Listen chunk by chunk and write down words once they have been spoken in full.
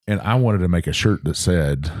And I wanted to make a shirt that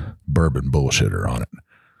said Bourbon Bullshitter on it.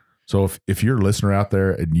 So if you're a listener out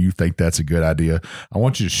there and you think that's a good idea, I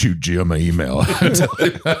want you to shoot Jim an email.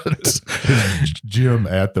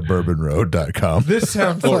 Jim@thebourbonroad.com. This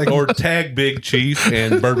sounds or tag Big Chief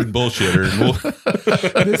and Bourbon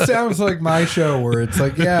Bullshitter. This sounds like my show where it's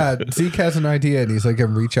like, yeah, Zeke has an idea and he's like,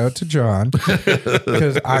 reach out to John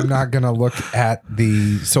because I'm not going to look at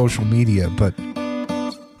the social media, but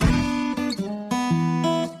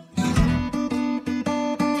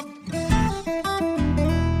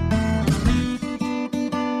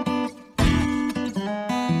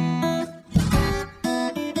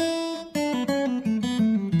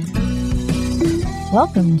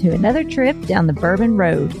Welcome to another trip down the Bourbon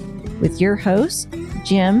Road with your hosts,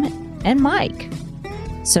 Jim and Mike.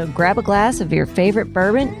 So grab a glass of your favorite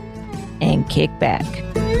bourbon and kick back.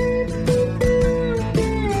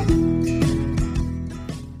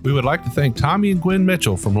 We would like to thank Tommy and Gwen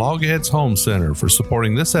Mitchell from Logheads Home Center for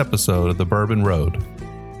supporting this episode of the Bourbon Road.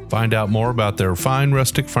 Find out more about their fine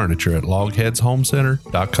rustic furniture at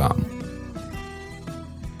logheadshomecenter.com.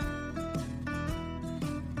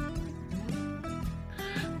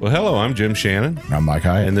 Well, hello, I'm Jim Shannon. I'm Mike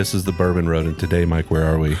Hyatt. And this is the Bourbon Road. And today, Mike, where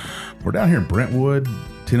are we? We're down here in Brentwood,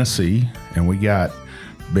 Tennessee, and we got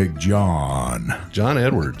Big John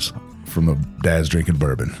Edwards from the Dad's Drinking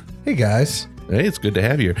Bourbon. hey guys, Hey, it's good to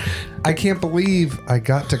have you. I can't believe I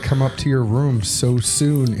got to come up to your room so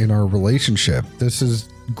soon in our relationship. This is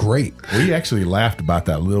great. We actually laughed about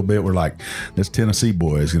that a little bit. We're like, this Tennessee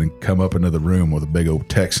boy is going to come up into the room with a big old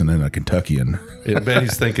Texan and a Kentuckian. I bet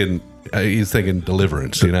he's thinking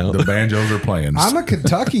deliverance, you know? The banjos are playing. I'm a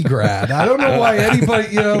Kentucky grad. I don't know why anybody,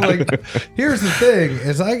 here's the thing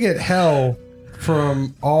is I get hell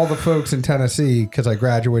from all the folks in Tennessee because I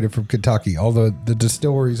graduated from Kentucky. All the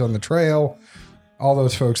distilleries on the trail, all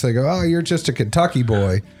those folks, they go, oh, you're just a Kentucky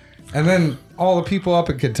boy. And then all the people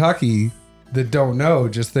up in Kentucky that don't know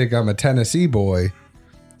just think I'm a Tennessee boy.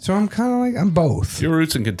 So I'm kind of like, I'm both. Your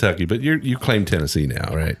roots in Kentucky, but you claim Tennessee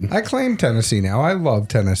now, right? I claim Tennessee now. I love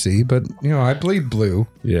Tennessee, but, I bleed blue.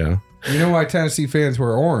 Yeah. You know why Tennessee fans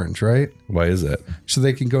wear orange, right? Why is that? So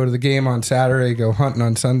they can go to the game on Saturday, go hunting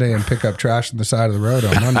on Sunday, and pick up trash on the side of the road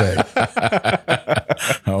on Monday.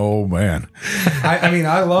 Oh, man.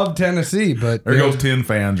 I love Tennessee, but There goes 10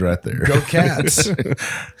 fans right there. go Cats.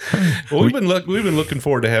 Well, we've been looking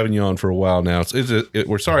forward to having you on for a while now.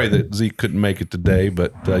 We're sorry that Zeke couldn't make it today,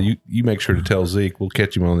 but you make sure to tell Zeke. We'll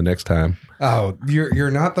catch him on the next time. Oh, you're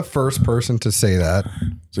not the first person to say that.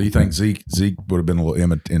 So you think Zeke would have been a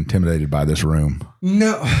little intimidated by this room?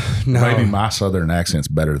 No. Maybe my southern accent's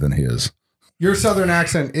better than his. Your southern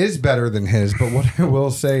accent is better than his, but what I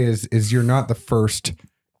will say is you're not the first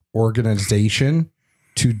organization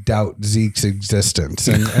to doubt Zeke's existence.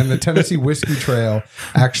 And the Tennessee Whiskey Trail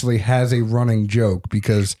actually has a running joke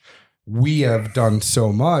because we have done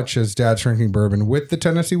so much as Dad's Drinking Bourbon with the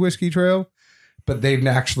Tennessee Whiskey Trail, but they've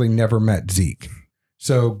actually never met Zeke.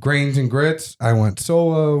 So Grains and Grits, I went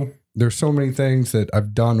solo. There's so many things that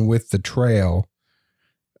I've done with the trail.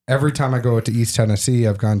 Every time I go to East Tennessee,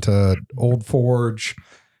 I've gone to Old Forge,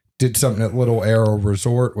 did something at Little Arrow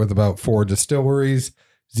Resort with about 4 distilleries.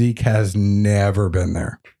 Zeke has never been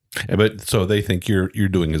there. But so they think you're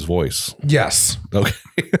doing his voice. Yes. Okay.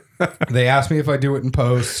 They asked me if I do it in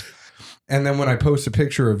post. And then when I post a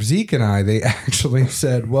picture of Zeke and I, they actually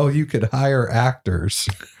said, well, you could hire actors.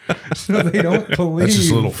 So they don't believe. That's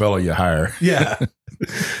just a little fella you hire. Yeah.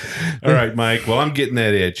 All right, Mike. Well, I'm getting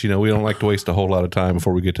that itch. We don't like to waste a whole lot of time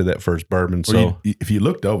before we get to that first bourbon. So Well, if you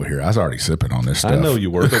looked over here, I was already sipping on this stuff. I know you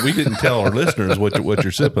were, but we didn't tell our listeners what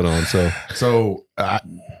you're sipping on. So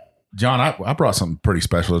John, I brought something pretty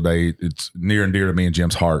special today. It's near and dear to me and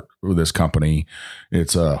Jim's heart with this company.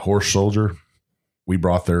 It's a Horse Soldier. We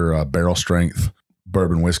brought their barrel strength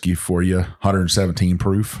bourbon whiskey for you, 117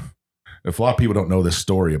 proof. If a lot of people don't know this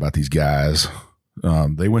story about these guys,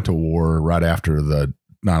 they went to war right after the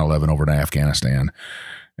 9/11 over in Afghanistan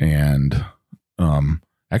and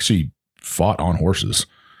actually fought on horses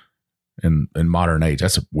in modern age.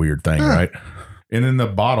 That's a weird thing, right? And then the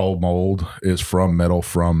bottle mold is from metal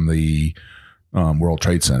from the World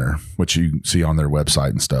Trade Center, which you can see on their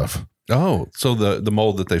website and stuff. Oh, so the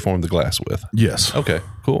mold that they formed the glass with. Yes. Okay,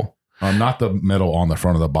 cool. Not the metal on the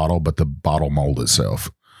front of the bottle, but the bottle mold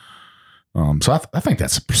itself. So I think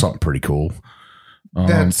that's something pretty cool.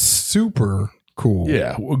 That's super cool.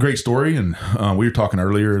 Yeah, well, great story. And we were talking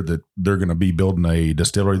earlier that they're going to be building a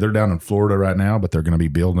distillery. They're down in Florida right now, but they're going to be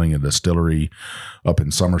building a distillery up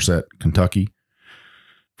in Somerset, Kentucky.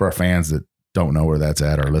 For our fans that don't know where that's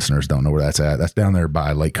at. Our listeners don't know where that's at. That's down there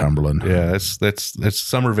by Lake Cumberland. Yeah, that's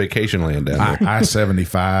summer vacation land down there.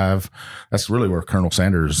 I-75. That's really where Colonel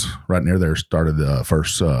Sanders, right near there, started the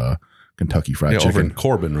first Kentucky Fried Chicken. Over in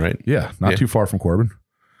Corbin, right? Yeah, not too far from Corbin.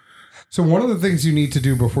 So one of the things you need to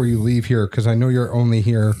do before you leave here, because I know you're only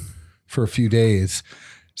here for a few days,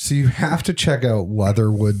 so you have to check out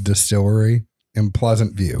Leatherwood Distillery in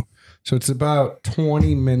Pleasant View. So it's about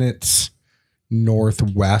 20 minutes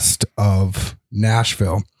northwest of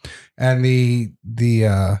Nashville, and the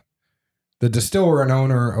distiller and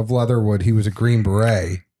owner of Leatherwood, he was a Green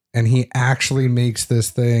Beret, and he actually makes this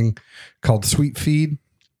thing called Sweet Feed,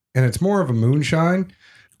 and it's more of a moonshine,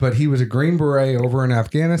 but he was a Green Beret over in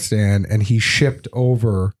Afghanistan, and he shipped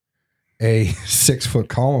over a 6-foot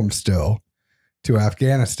column still to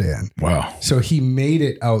Afghanistan. Wow. So he made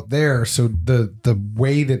it out there. So the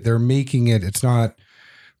way that they're making it, it's not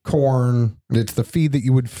corn, it's the feed that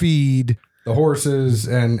you would feed the horses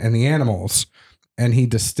and the animals. And he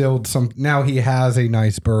distilled some. Now he has a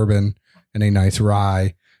nice bourbon and a nice rye,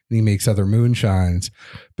 and he makes other moonshines.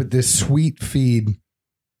 But this Sweet Feed,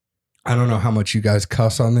 I don't know how much you guys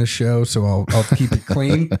cuss on this show, so I'll keep it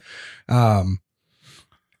clean.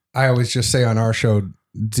 I always just say on our show,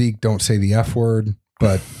 Zeke, don't say the F word,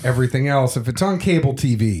 but everything else, if it's on cable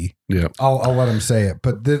TV, I'll let him say it.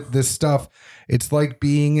 But this stuff, it's like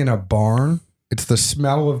being in a barn. It's the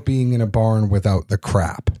smell of being in a barn without the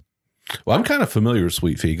crap. Well, I'm kind of familiar with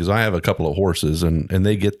Sweet Feed because I have a couple of horses and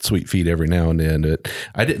they get Sweet Feed every now and then.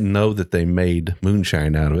 I didn't know that they made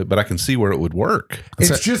moonshine out of it, but I can see where it would work.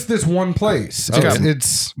 It's just this one place.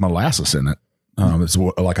 It's molasses in it. It's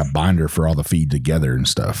like a binder for all the feed together and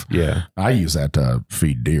stuff. Yeah. I use that to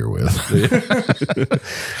feed deer with.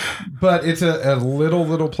 But it's a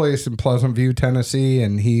little place in Pleasant View, Tennessee,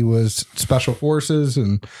 and he was Special Forces,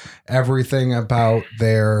 and everything about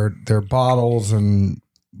their bottles and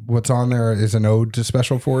what's on there is an ode to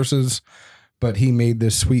Special Forces. But he made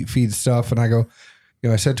this Sweet Feed stuff, and I go,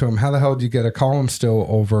 I said to him, how the hell did you get a column still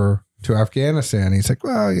over to Afghanistan? He's like,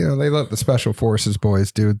 well, they let the Special Forces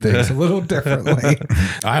boys do things a little differently.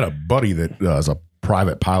 I had a buddy that was a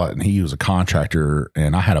private pilot, and he was a contractor,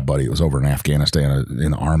 and I had a buddy that was over in Afghanistan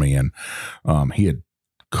in the Army, and he had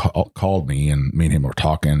called me, and me and him were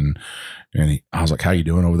talking, and I was like, how you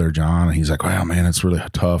doing over there, John? And he's like, well, man, it's really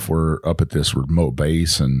tough. We're up at this remote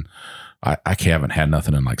base, and I haven't had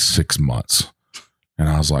nothing in like 6 months. And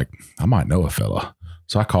I was like, I might know a fella.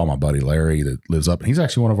 So I called my buddy Larry that lives up, and he's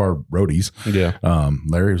actually one of our roadies. Yeah.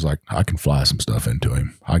 Larry was like, I can fly some stuff into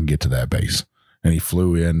him. I can get to that base. And he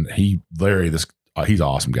flew in. He's an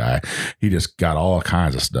awesome guy. He just got all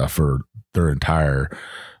kinds of stuff for their entire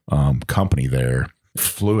company there,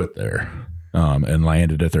 flew it there, and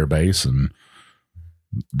landed at their base, and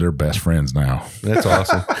they're best friends now. That's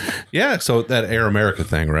awesome. Yeah. So that Air America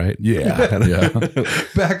thing, right? Yeah. Yeah.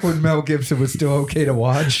 Back when Mel Gibson was still okay to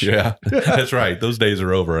watch. Yeah, that's right. Those days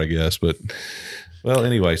are over, I guess. But well,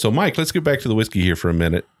 anyway, so Mike, let's get back to the whiskey here for a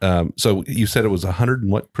minute. So you said it was 100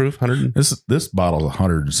 and what proof? 100? This bottle's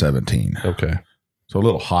 117. Okay. So a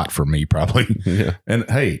little hot for me, probably. Yeah. And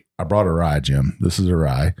hey, I brought a rye, Jim. This is a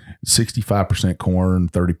rye. 65% corn,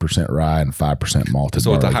 30% rye, and 5% malted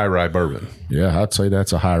So it's a barley. high rye bourbon. Yeah, I'd say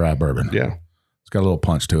that's a high rye bourbon. Yeah. It's got a little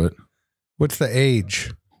punch to it. What's the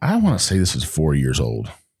age? I want to say this is 4 years old.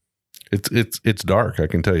 It's dark. I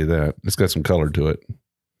can tell you that. It's got some color to it.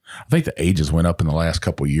 I think the ages went up in the last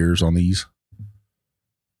couple of years on these.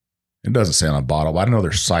 It doesn't say on a bottle, but I know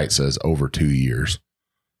their site says over 2 years.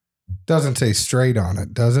 Doesn't say straight on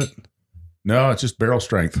it, does it? No, it's just barrel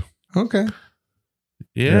strength. Okay.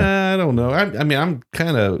 Yeah, I don't know. I mean, I'm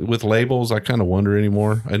kind of with labels. I kind of wonder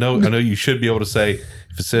anymore. I know you should be able to say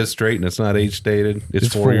if it says straight and it's not age stated,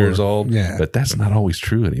 it's 4 years old. Yeah, but that's not always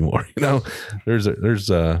true anymore. There's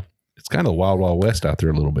it's kind of wild wild west out there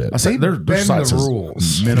a little bit. I say their site says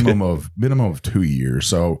rules. minimum of 2 years.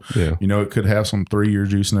 So Yeah. it could have some 3-year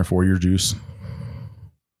juice in there, 4-year juice.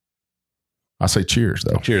 I say cheers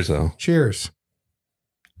though. Cheers, though. Cheers.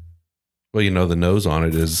 Well, the nose on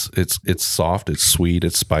it is it's soft, it's sweet,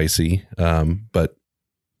 it's spicy. But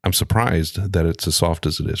I'm surprised that it's as soft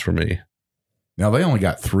as it is for me. Now they only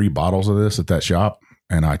got 3 bottles of this at that shop,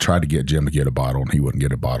 and I tried to get Jim to get a bottle, and he wouldn't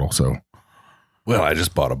get a bottle. So, well, I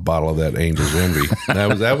just bought a bottle of that Angel's Envy. I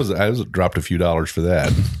was dropped a few dollars for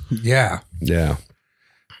that. Yeah. Yeah.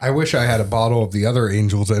 I wish I had a bottle of the other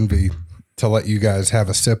Angel's Envy to let you guys have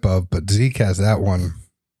a sip of, but Zeke has that one,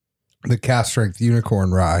 the cast strength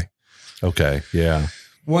unicorn rye. Okay. Yeah.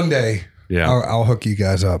 One day, Yeah. I'll hook you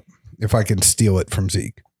guys up if I can steal it from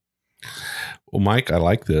Zeke. Well, Mike, I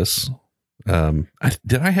like this.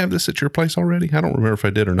 Did I have this at your place already? I don't remember if I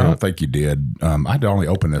did or I not. don't think you did. I'd only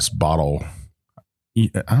opened this bottle. I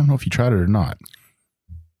don't know if you tried it or not.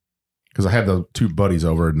 Because I had the two buddies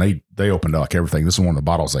over and they opened like everything. This is one of the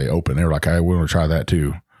bottles they opened. They were like, "Hey, we want to try that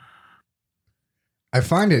too." I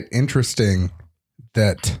find it interesting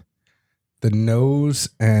that the nose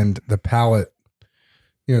and the palate,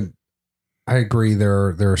 I agree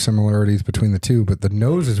there are similarities between the two, but the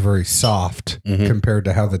nose is very soft compared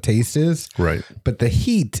to how the taste is. Right. But the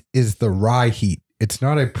heat is the rye heat. It's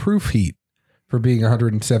not a proof heat for being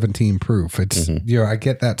 117 proof. It's, I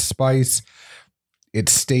get that spice. It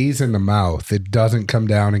stays in the mouth. It doesn't come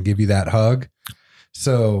down and give you that hug.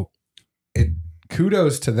 So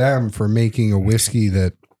kudos to them for making a whiskey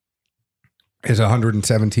that is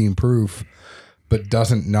 117 proof, but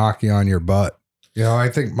doesn't knock you on your butt. I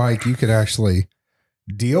think, Mike, you could actually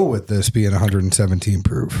deal with this being 117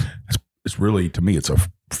 proof. It's really, to me, it's a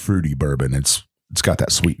fruity bourbon. It's got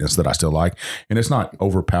that sweetness that I still like, and it's not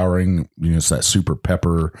overpowering. It's that super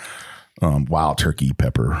pepper, wild turkey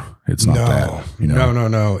pepper. It's not that.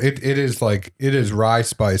 No. It is rye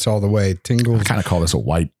spice all the way. Tingles. I kind of call this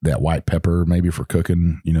that white pepper, maybe for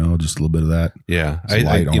cooking. Just a little bit of that. Yeah,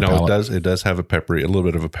 it does have a little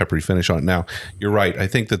bit of a peppery finish on it. Now, you're right. I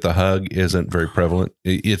think that the hug isn't very prevalent.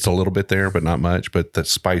 It's a little bit there, but not much. But the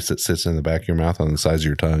spice that sits in the back of your mouth on the sides of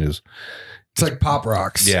your tongue is. It's like Pop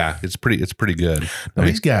Rocks. Yeah, it's pretty good. Now,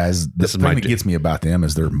 these guys, the thing that gets me about them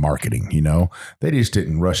is their marketing. They just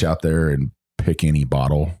didn't rush out there and pick any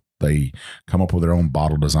bottle. They come up with their own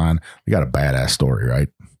bottle design. They got a badass story, right?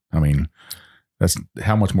 I mean, that's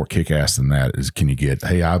how much more kick-ass than that can you get?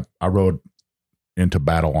 Hey, I rode into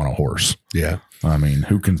battle on a horse. Yeah. I mean,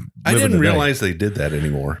 who can? I didn't realize they did that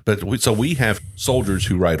anymore. But we have soldiers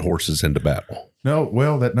who ride horses into battle.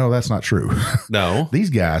 No, that's not true. No, these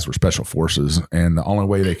guys were special forces, and the only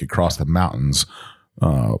way they could cross the mountains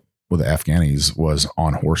with the Afghanis was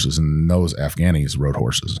on horses, and those Afghanis rode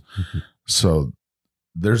horses. Mm-hmm. So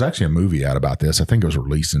there's actually a movie out about this. I think it was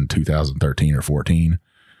released in 2013 or 14,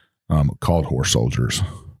 called Horse Soldiers.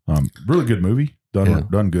 Really good movie,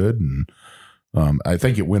 done good, and I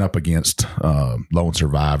think it went up against Lone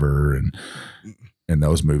Survivor and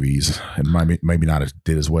those movies, and maybe not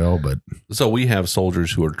did as well. But so we have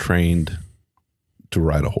soldiers who are trained to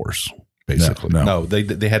ride a horse. Basically, no,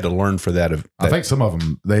 they had to learn for that. I think some of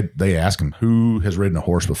them they asked them who has ridden a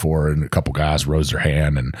horse before, and a couple guys rose their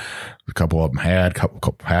hand, and a couple of them had, a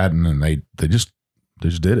couple hadn't, and they just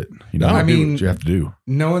did it. I mean, do what you have to do.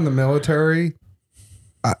 Knowing the military,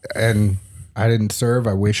 and I didn't serve.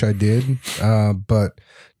 I wish I did, but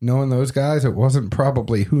knowing those guys, it wasn't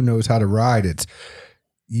probably who knows how to ride. It's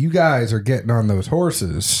you guys are getting on those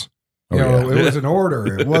horses. It was an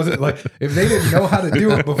order. It wasn't like if they didn't know how to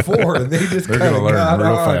do it before, they just kind of learn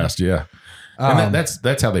real fast. Yeah, and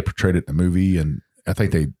that's how they portrayed it in the movie. And I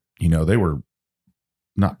think they were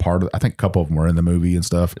not part of. I think a couple of them were in the movie and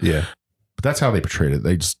stuff. Yeah, but that's how they portrayed it.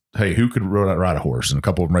 They just, hey, who could ride a horse? And a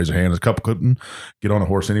couple of them raised their hands. A couple couldn't get on a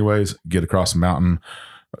horse anyways. Get across the mountain,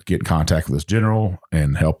 get in contact with this general,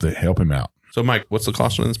 and help him out. So, Mike, what's the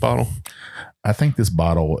cost of this bottle? I think this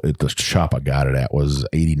bottle at the shop I got it at was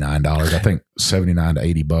 $89. I think $79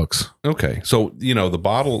 to $80. Okay. So, the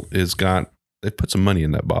bottle they put some money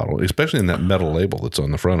in that bottle, especially in that metal label that's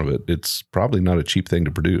on the front of it. It's probably not a cheap thing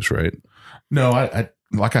to produce, right? No, I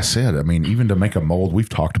like I said, I mean, even to make a mold, we've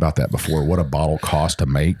talked about that before, what a bottle costs to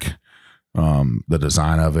make, the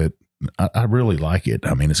design of it. I really like it.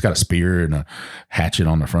 I mean, it's got a spear and a hatchet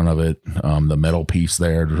on the front of it. The metal piece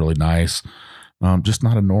there is really nice. Just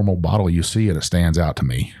not a normal bottle you see, and it stands out to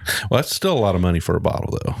me. Well, that's still a lot of money for a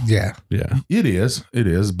bottle, though. Yeah. It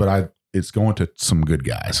is, but it's going to some good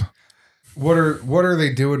guys. What are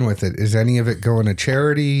they doing with it? Is any of it going to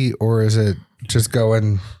charity, or is it just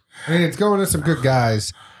going? I mean, it's going to some good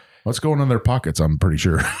guys. What's going in their pockets? I'm pretty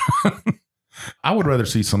sure. I would rather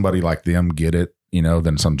see somebody like them get it,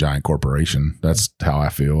 than some giant corporation. That's how I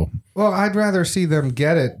feel. Well, I'd rather see them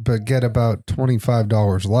get it, but get about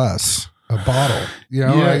 $25 less a bottle.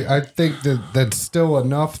 Yeah. I think that's still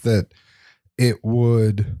enough that it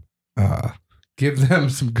would give them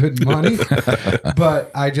some good money,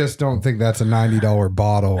 but I just don't think that's a $90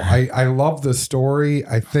 bottle. I love the story.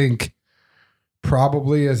 I think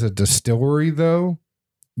probably as a distillery, though,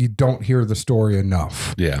 you don't hear the story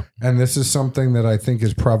enough. Yeah. And this is something that I think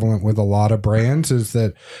is prevalent with a lot of brands, is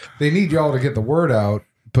that they need y'all to get the word out,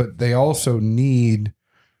 but they also need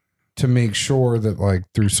to make sure that, like,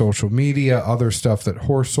 through social media, other stuff, that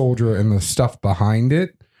Horse Soldier and the stuff behind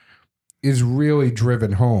it is really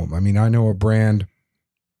driven home. I mean, I know a brand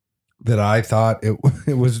that I thought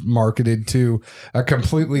it was marketed to a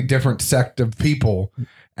completely different sect of people.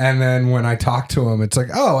 And then when I talk to them, it's like,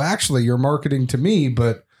 oh, actually you're marketing to me,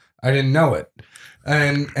 but I didn't know it.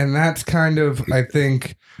 And that's kind of, I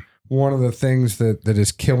think, one of the things that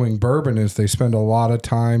is killing bourbon is they spend a lot of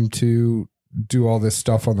time to do all this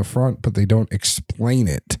stuff on the front, but they don't explain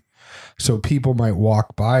it. So people might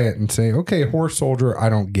walk by it and say, okay, Horse Soldier, I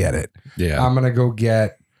don't get it. Yeah. I'm going to go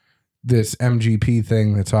get this MGP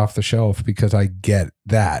thing that's off the shelf because I get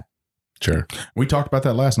that. Sure. We talked about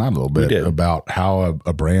that last night a little bit about how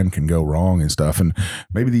a brand can go wrong and stuff. And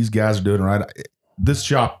maybe these guys are doing it right. This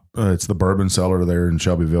shop, it's the Bourbon Cellar there in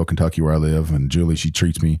Shelbyville, Kentucky, where I live. And Julie, she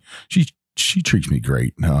treats me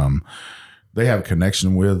great. They have a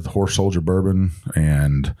connection with Horse Soldier Bourbon,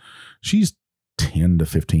 and she's 10 to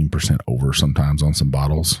 15% over sometimes on some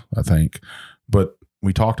bottles, I think. But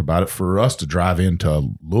we talked about it. For us to drive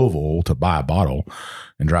into Louisville to buy a bottle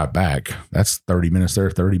and drive back, that's 30 minutes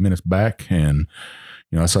there, 30 minutes back. And,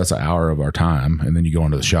 so that's an hour of our time. And then you go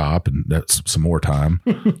into the shop and that's some more time.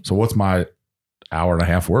 So what's my hour and a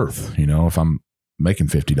half worth? If I'm making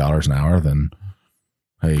 $50 an hour, then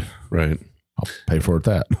hey, right, I'll pay for it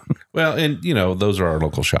that. Well, and those are our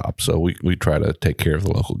local shops, so we try to take care of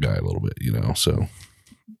the local guy a little bit, so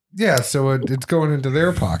yeah, so it's going into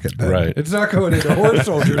their pocket then. Right. It's not going into Horse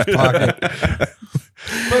Soldier's pocket.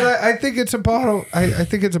 But I think it's a bottle. I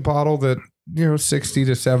think it's a bottle that, $60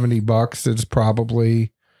 to $70 is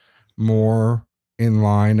probably more in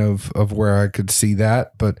line of where I could see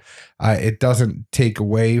that, but it doesn't take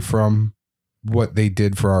away from what they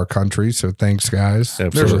did for our country. So thanks, guys.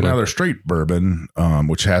 Absolutely. There's another straight bourbon,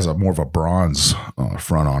 which has more of a bronze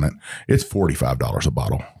front on it. It's $45 a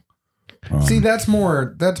bottle. See, that's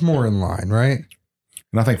more in line, right?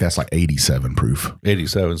 And I think that's like 87 proof.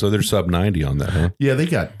 87. So they're sub 90 on that, huh? Yeah, they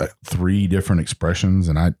got 3 different expressions,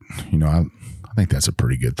 and I think that's a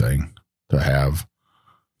pretty good thing to have.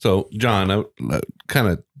 So, John, I kind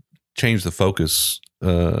of change the focus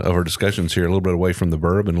of our discussions here a little bit away from the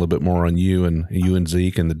bourbon, a little bit more on you and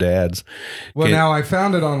Zeke and the dads. Well, now I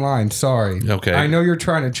found it online. Sorry. Okay. I know you're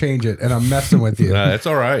trying to change it, and I'm messing with you. That's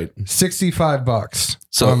all right. $65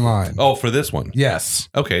 online. Oh, for this one? Yes.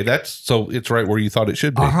 Okay, so it's right where you thought it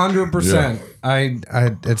should be. 100%. Yeah. I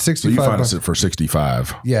at $65. So you find us for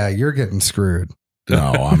 65. Yeah, you're getting screwed.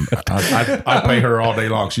 No, I pay her all day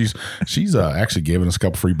long. She's actually giving us a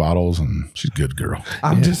couple free bottles, and she's a good girl.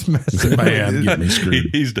 I'm just messing. Man, get me screwed.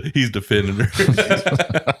 He's defending her.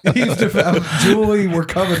 Julie, we're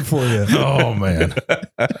coming for you. Oh man.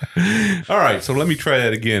 All right, so let me try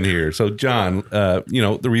that again here. So, John,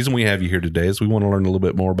 the reason we have you here today is we want to learn a little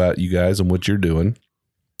bit more about you guys and what you're doing.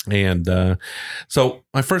 And so,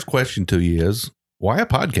 my first question to you is, why a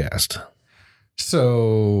podcast?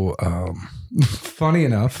 So, funny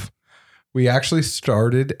enough, we actually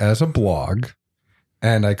started as a blog,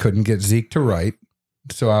 and I couldn't get Zeke to write,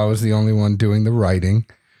 so I was the only one doing the writing.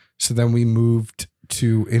 So then we moved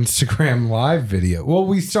to Instagram live video. Well,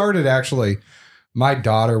 we started actually, my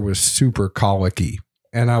daughter was super colicky,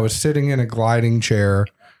 and I was sitting in a gliding chair,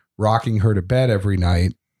 rocking her to bed every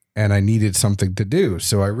night, and I needed something to do.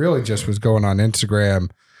 So I really just was going on Instagram,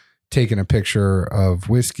 taking a picture of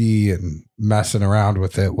whiskey and messing around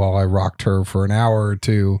with it while I rocked her for an hour or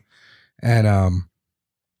two. And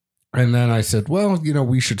then I said, well,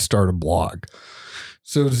 we should start a blog.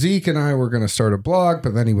 So Zeke and I were going to start a blog,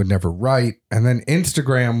 but then he would never write. And then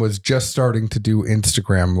Instagram was just starting to do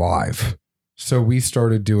Instagram Live. So we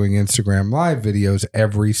started doing Instagram Live videos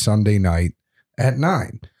every Sunday night at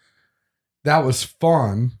 9. That was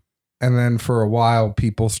fun. And then for a while,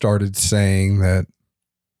 people started saying that,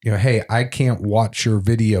 hey, I can't watch your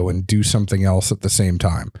video and do something else at the same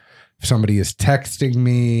time. If somebody is texting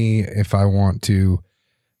me, if I want to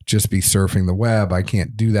just be surfing the web, I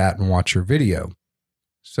can't do that and watch your video.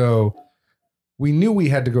 So we knew we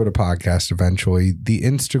had to go to podcast eventually. The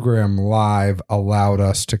Instagram Live allowed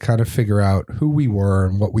us to kind of figure out who we were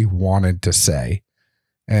and what we wanted to say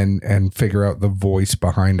and figure out the voice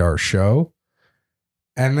behind our show.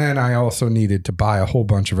 And then I also needed to buy a whole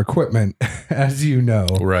bunch of equipment, as you know.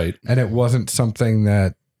 Right. And it wasn't something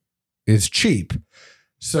that is cheap.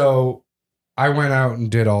 So I went out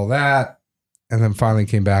and did all that, and then finally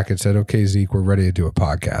came back and said, okay, Zeke, we're ready to do a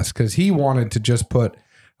podcast. Because he wanted to just put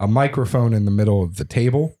a microphone in the middle of the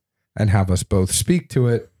table and have us both speak to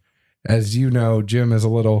it. As you know, Jim is a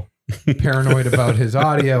little paranoid about his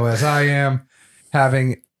audio, as I am.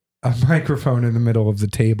 Having a microphone in the middle of the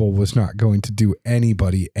table was not going to do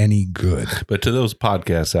anybody any good. But to those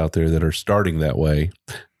podcasts out there that are starting that way,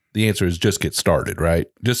 the answer is just get started, right?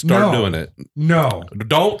 Just start doing it. No.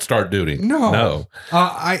 Don't start doing it. No.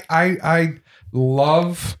 I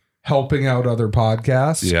love helping out other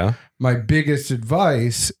podcasts. Yeah. My biggest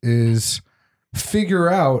advice is figure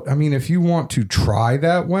out, I mean, if you want to try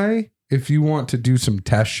that way, if you want to do some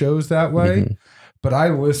test shows that way, but I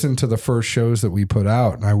listen to the first shows that we put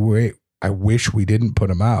out and I wish we didn't put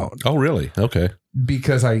them out. Oh, really? Okay.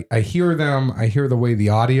 Because I hear them, I hear the way the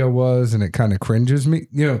audio was, and it kind of cringes me.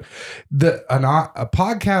 You know, a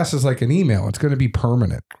podcast is like an email. It's going to be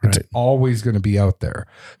permanent. It's always going to be out there.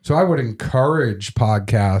 So I would encourage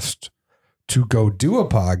podcasts to go do a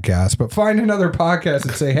podcast, but find another podcast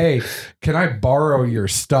and say, hey, can I borrow your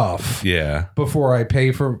stuff? Yeah. Before I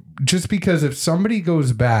pay for, just because if somebody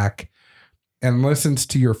goes back and listens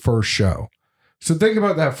to your first show, so think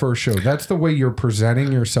about that first show. That's the way you're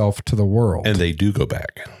presenting yourself to the world. And they do go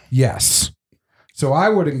back. Yes. So I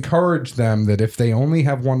would encourage them that if they only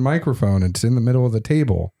have one microphone, it's in the middle of the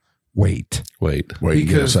table, wait.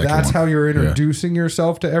 Because that's how you're introducing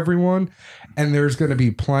yourself to everyone. And there's going to be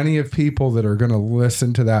plenty of people that are going to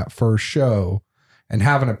listen to that first show and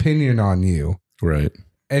have an opinion on you. Right.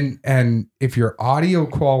 And if your audio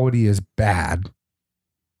quality is bad,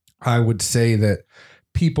 I would say that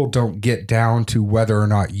people don't get down to whether or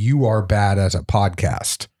not you are bad as a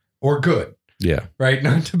podcast or good. Yeah. Right.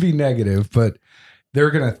 Not to be negative, but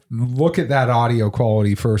they're going to look at that audio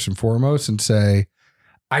quality first and foremost and say,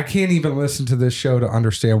 I can't even listen to this show to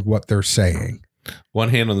understand what they're saying. One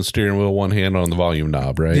hand on the steering wheel, one hand on the volume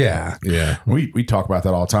knob, right? Yeah. Yeah. We talk about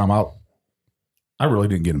that all the time. I really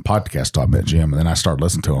didn't get in podcast talking about Jim, and then I started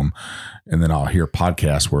listening to them, and then I'll hear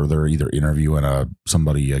podcasts where they're either interviewing a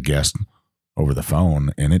guest over the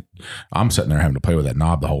phone, and I'm sitting there having to play with that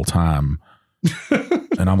knob the whole time,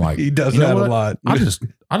 and I'm like, he does that a lot. I just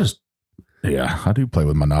I do play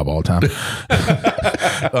with my knob all the time.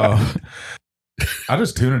 I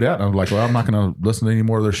just tune it out, and I'm like, well, I'm not going to listen to any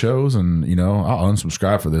more of their shows, and I'll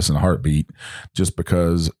unsubscribe for this in a heartbeat, just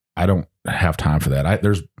because I don't have time for that.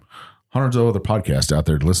 There's hundreds of other podcasts out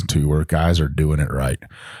there to listen to where guys are doing it right.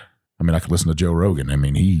 I mean, I could listen to Joe Rogan. I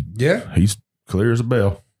mean, he's clear as a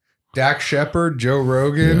bell. Dak Shepard, Joe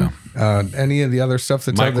Rogan, any of the other stuff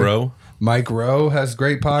that's Mike Rowe. Mike Rowe has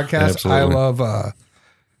great podcasts. Absolutely. I love.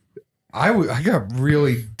 I got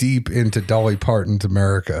really deep into Dolly Parton's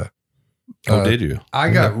America. Did you? I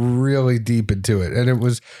got really deep into it, and it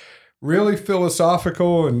was really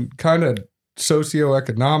philosophical and kind of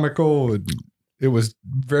socioeconomical, and it was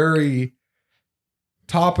very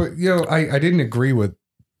topic. I didn't agree with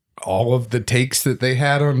all of the takes that they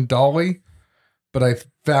had on Dolly, but I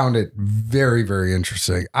found it very, very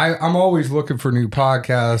interesting. I'm always looking for new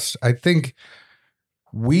podcasts. I think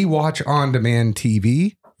we watch on-demand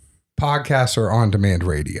TV. Podcasts are on-demand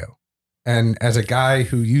radio. And as a guy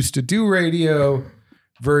who used to do radio,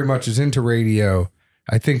 very much is into radio,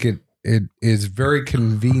 I think it is very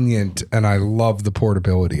convenient, and I love the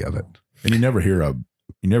portability of it. And you never hear a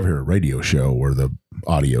radio show where the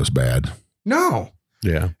audio's bad. No.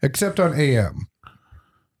 Yeah. Except on AM.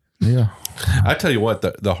 Yeah. I tell you what,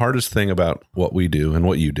 the hardest thing about what we do and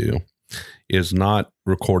what you do is not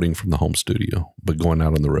recording from the home studio, but going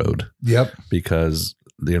out on the road. Yep. Because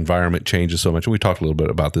the environment changes so much. And we talked a little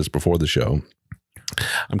bit about this before the show.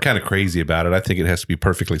 I'm kind of crazy about it. I think it has to be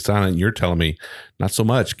perfectly silent. You're telling me not so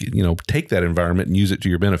much. Take that environment and use it to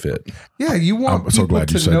your benefit. Yeah, you want people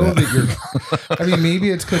to know that you're. I mean,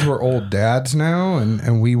 maybe it's because we're old dads now,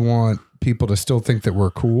 and we want people to still think that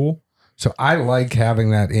we're cool. So I like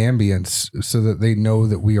having that ambience so that they know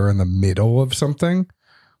that we are in the middle of something.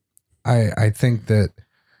 I think that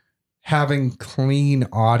having clean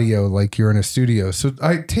audio like you're in a studio. So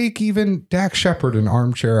I take even Dak Shepard, an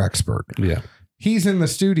armchair expert. Yeah. He's in the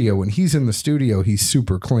studio. When he's in the studio, he's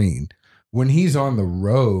super clean. When he's on the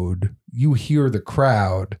road, you hear the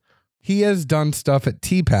crowd. He has done stuff at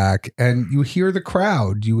TPAC, and you hear the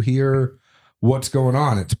crowd. You hear what's going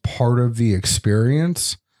on. It's part of the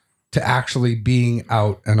experience to actually being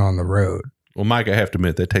out and on the road. Well, Mike, I have to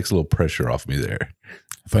admit, that takes a little pressure off me there.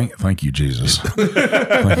 Thank you, Jesus.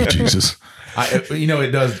 Thank you, Jesus.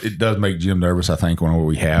 It does make Jim nervous, I think, when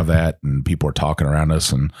we have that and people are talking around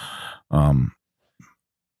us, and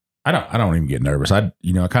I don't even get nervous. I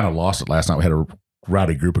kind of lost it last night. We had a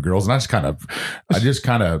rowdy group of girls, and I just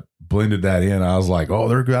kind of blended that in. I was like, oh,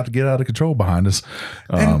 they're about to get out of control behind us.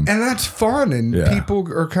 And that's fun. And people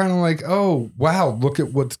are kind of like, oh, wow, look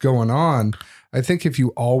at what's going on. I think if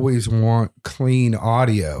you always want clean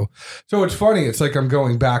audio. So it's funny. It's like I'm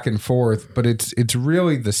going back and forth, but it's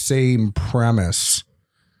really the same premise.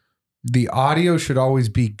 The audio should always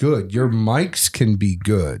be good. Your mics can be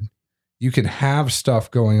good. you can have stuff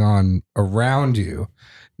going on around you.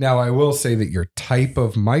 Now, I will say that your type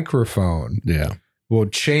of microphone will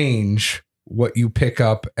change what you pick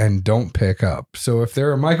up and don't pick up. So if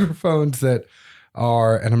there are microphones that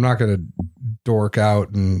are, and I'm not going to dork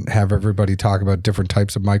out and have everybody talk about different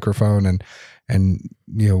types of microphone and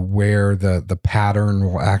where the pattern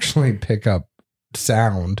will actually pick up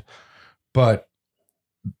sound. But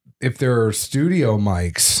if there are studio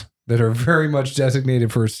mics that are very much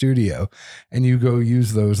designated for a studio and you go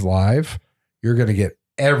use those live, you're going to get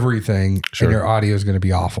everything and your audio is going to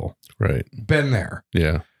be awful. Right. Been there.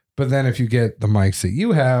 Yeah. But then if you get the mics that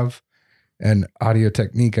you have, and Audio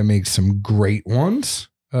Technica makes some great ones,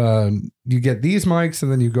 you get these mics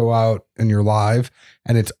and then you go out and you're live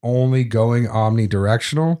and it's only going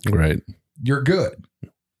omnidirectional. Right. You're good.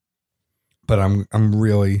 But I'm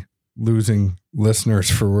really losing listeners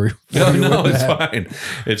for where no, it's fine.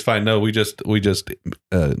 It's fine. No, we just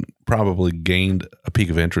probably gained a peak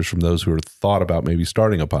of interest from those who are thought about maybe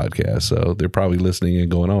starting a podcast. So they're probably listening and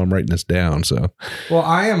going, "Oh, I'm writing this down." So, well,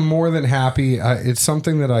 I am more than happy. It's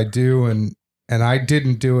something that I do, and I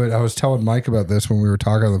didn't do it. I was telling Mike about this when we were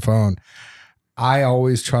talking on the phone. I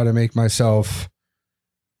always try to make myself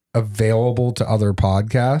available to other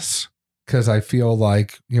podcasts because I feel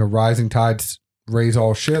like, rising tides raise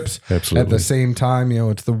all ships. Absolutely. At the same time,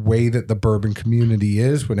 it's the way that the bourbon community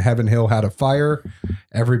is. When Heaven Hill had a fire,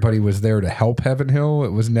 everybody was there to help Heaven Hill. It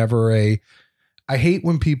was never I hate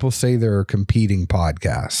when people say there are competing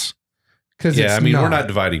podcasts. We're not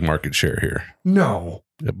dividing market share here. No.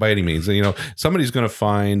 By any means. Somebody's going to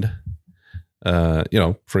find,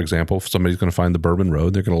 for example, if somebody's going to find the Bourbon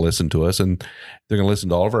Road, they're going to listen to us and they're going to listen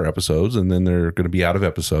to all of our episodes, and then they're going to be out of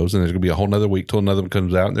episodes, and there's going to be a whole nother week till another one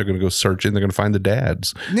comes out, and they're going to go search and they're going to find the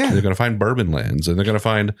dads. Yeah. And they're going to find Bourbon Lands, and they're going to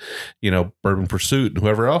find, Bourbon Pursuit and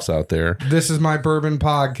whoever else out there. This is my bourbon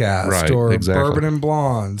podcast, right, or exactly. Bourbon and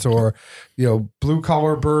Blondes, or, Blue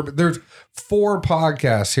Collar Bourbon. There's 4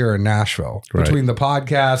 podcasts here in Nashville between the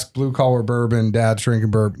podcast, Blue Collar Bourbon, Dad's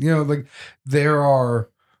Drinking Bourbon.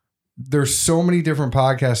 There's so many different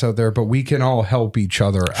podcasts out there, but we can all help each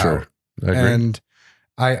other out. I agree. And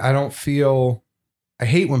I don't feel, I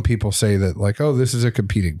hate when people say that, like, oh, this is a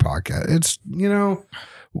competing podcast. It's,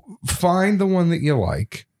 find the one that you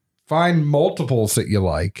like, find multiples that you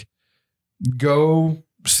like, go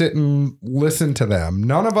sit and listen to them.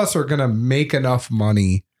 None of us are going to make enough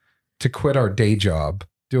money to quit our day job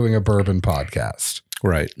doing a bourbon podcast.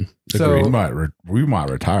 Right. So we might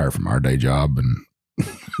retire from our day job and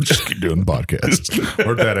just keep doing the podcast.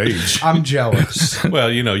 We're at that age. I'm jealous.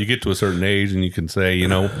 Well, you get to a certain age and you can say,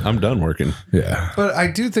 I'm done working. Yeah. But I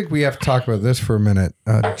do think we have to talk about this for a minute.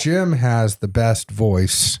 Jim has the best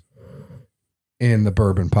voice in the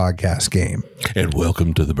bourbon podcast game. And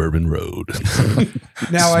welcome to the Bourbon Road.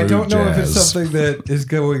 Now, I don't know jazz. if it's something that is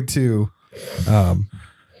going to, I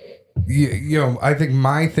think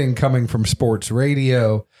my thing coming from sports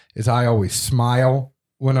radio is I always smile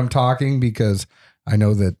when I'm talking because I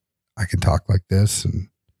know that I can talk like this and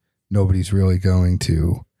nobody's really going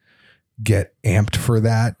to get amped for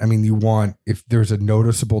that. I mean, if there's a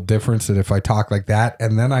noticeable difference that if I talk like that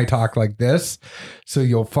and then I talk like this, so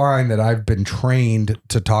you'll find that I've been trained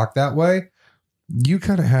to talk that way. You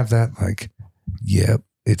kind of have that like, yep,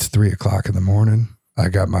 it's 3:00 in the morning. I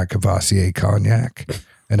got my Cavassier cognac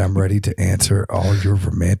and I'm ready to answer all your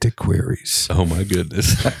romantic queries. Oh my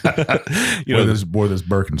goodness. This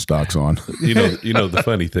Birkenstock's on. The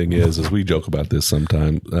funny thing is we joke about this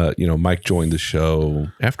sometime. Mike joined the show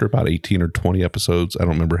after about 18 or 20 episodes. I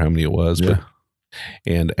don't remember how many it was,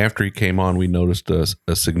 and after he came on, we noticed a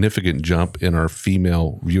significant jump in our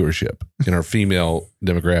female viewership, in our female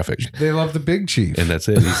demographic. They love the Big Chief. And that's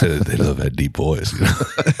it. He said they love that deep voice.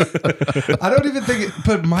 I don't even think it,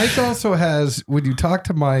 but Mike also has, when you talk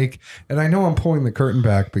to Mike, and I know I'm pulling the curtain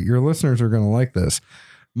back, but your listeners are going to like this.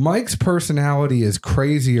 Mike's personality is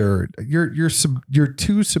crazier. You're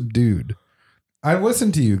too subdued. I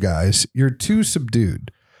listen to you guys. You're too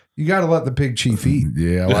subdued. You got to let the Big Chief eat.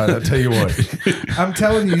 Yeah, well, I'll tell you what. I'm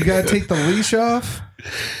telling you, you got to take the leash off,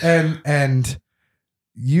 and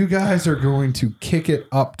you guys are going to kick it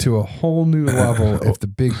up to a whole new level if the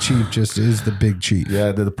Big Chief just is the Big Chief.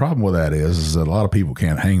 Yeah, the problem with that is that a lot of people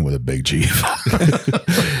can't hang with a Big Chief.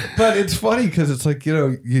 But it's funny because it's like,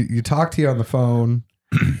 you talk to you on the phone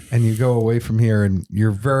and you go away from here and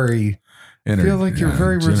you're very... I feel like you're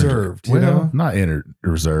very reserved. Not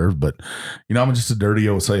reserved, but I'm just a dirty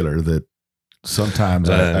old sailor that sometimes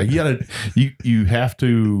you have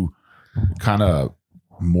to kind of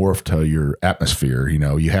morph to your atmosphere.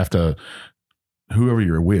 You have to, whoever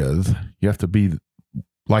you're with, you have to be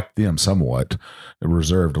like them somewhat,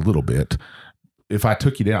 reserved a little bit. If I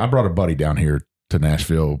took you down, I brought a buddy down here to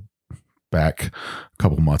Nashville back a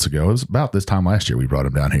couple of months ago. It was about this time last year we brought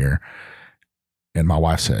him down here. And my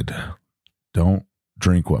wife said, don't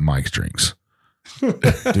drink what Mike drinks.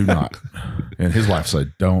 Do not. And his wife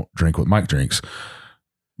said, don't drink what Mike drinks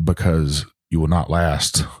because you will not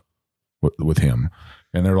last with him.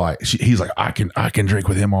 And they're like, he's like, I can drink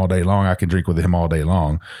with him all day long. I can drink with him all day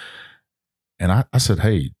long. And I said,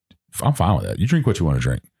 hey, I'm fine with that. You drink what you want to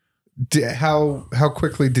drink. How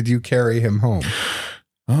quickly did you carry him home?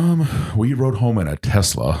 We rode home in a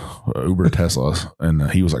Tesla, Uber Tesla,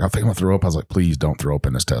 and he was like, I think I'm gonna throw up. I was like, please don't throw up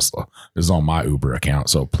in this Tesla. This is on my Uber account,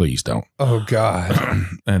 so please don't. Oh God.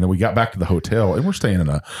 And then we got back to the hotel, and we're staying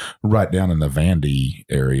right down in the Vandy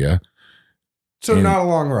area. So not a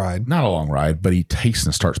long ride. Not a long ride, but he tastes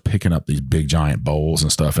and starts picking up these big giant bowls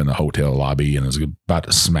and stuff in the hotel lobby and is about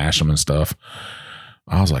to smash them and stuff.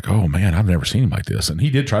 I was like, oh man, I've never seen him like this. And he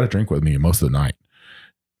did try to drink with me most of the night.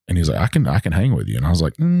 And he's like, I can hang with you. And I was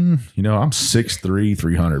like, I'm 6'3",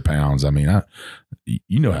 300 pounds. I mean,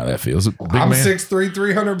 you know how that feels. I'm 6'3",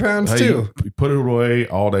 300 pounds too. You put it away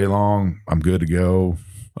all day long. I'm good to go.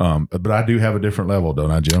 But I do have a different level,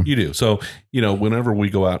 don't I, Jim? You do. So, whenever we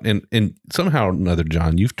go out and somehow or another,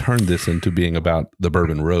 John, you've turned this into being about the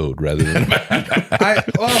Bourbon Road rather than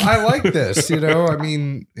I like this, I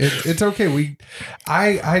mean, it's okay.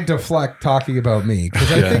 I deflect talking about me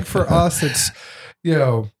because I think for us, it's,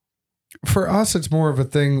 for us, it's more of a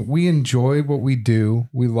thing. We enjoy what we do.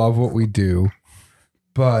 We love what we do,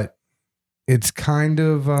 but it's kind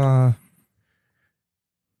of,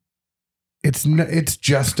 it's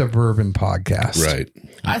just a bourbon podcast. Right.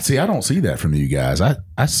 I don't see that from you guys. I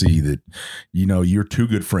see that, you're two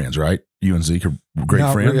good friends, right? You and Zeke are great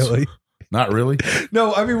Not friends. Really. Not really.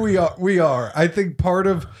 No, I mean, we are. I think one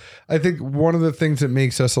of the things that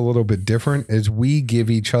makes us a little bit different is we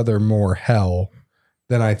give each other more hell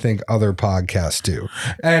than I think other podcasts do.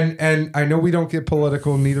 And I know we don't get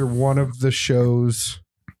political. Neither one of our shows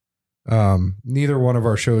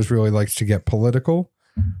really likes to get political.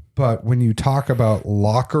 But when you talk about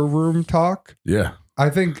locker room talk, yeah, I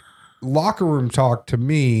think locker room talk to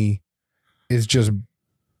me is just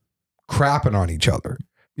crapping on each other.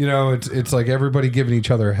 It's like everybody giving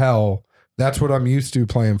each other hell. That's what I'm used to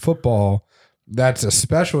playing football. That's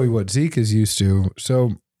especially what Zeke is used to.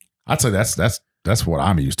 So I'd say that's what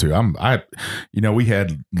I'm used to. We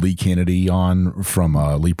had Lee Kennedy on from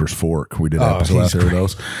Leaper's Fork. We did an episode out there with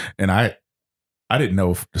those, and I didn't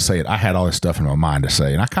know to say it. I had all this stuff in my mind to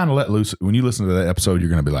say, and I kind of let loose. When you listen to that episode, you're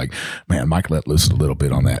going to be like, man, Mike let loose a little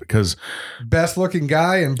bit on that because best looking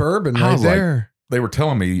guy in bourbon right there. Like, they were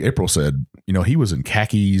telling me, April said, he was in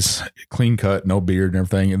khakis, clean cut, no beard and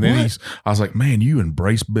everything. And then I was like, man, you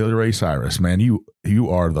embrace Billy Ray Cyrus, man. You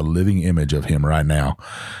are the living image of him right now.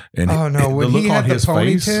 And when he had the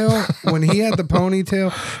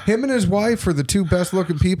ponytail, him and his wife are the two best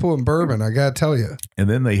looking people in bourbon. I got to tell you. And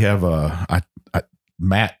then they have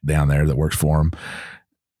Matt down there that works for him.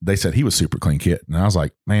 They said he was super clean kit. And I was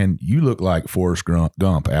like, man, you look like Forrest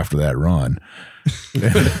Gump after that run.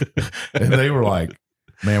 and they were like,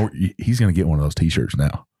 man, he's going to get one of those t-shirts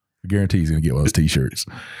now. I guarantee he's going to get one of those t-shirts.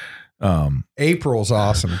 April's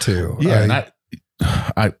awesome too. Yeah. And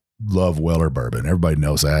I love Weller bourbon. Everybody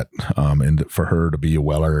knows that. And for her to be a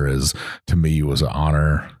Weller to me was an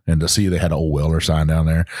honor. And to see they had an old Weller sign down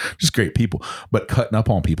there, just great people, but cutting up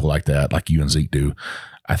on people like that, like you and Zeke do.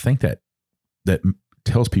 I think that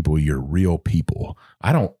tells people you're real people.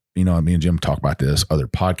 I don't, me and Jim talk about this other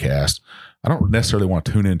podcasts. I don't necessarily want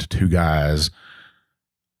to tune into two guys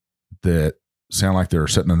that sound like they're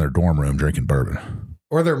sitting in their dorm room drinking bourbon.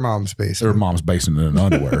 Or their mom's basement. Their mom's basement in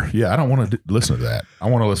underwear. Yeah, I don't want to listen to that. I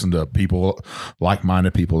want to listen to people,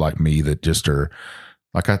 like-minded people like me that just are,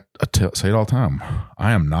 like I say it all the time,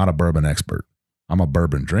 I am not a bourbon expert. I'm a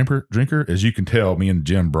bourbon drinker. As you can tell, me and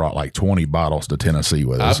Jim brought like 20 bottles to Tennessee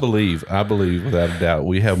with us. I believe without a doubt,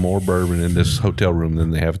 we have more bourbon in this hotel room than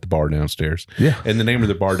they have at the bar downstairs. Yeah. And the name of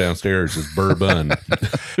the bar downstairs is Bourbon.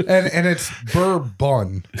 and it's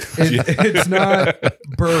Bourbon. It's not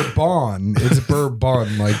Bourbon. It's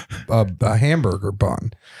Bourbon, like a hamburger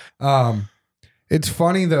bun. It's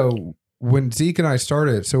funny though, when Zeke and I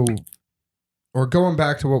started, or going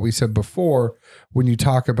back to what we said before, when you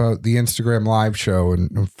talk about the Instagram live show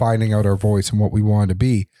and finding out our voice and what we wanted to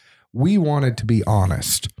be, we wanted to be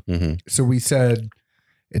honest. Mm-hmm. So we said,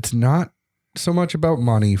 it's not so much about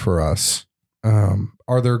money for us.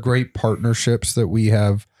 Are there great partnerships that we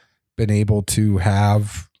have been able to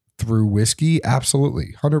have through whiskey?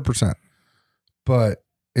 Absolutely. 100%. But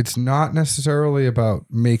it's not necessarily about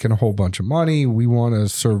making a whole bunch of money. We want to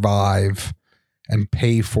survive and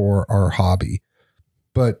pay for our hobby.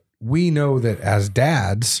 But we know that as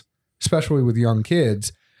dads, especially with young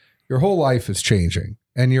kids, your whole life is changing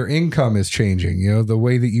and your income is changing. You know, the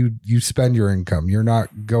way that you spend your income, you're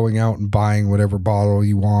not going out and buying whatever bottle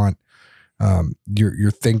you want.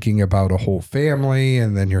 You're thinking about a whole family,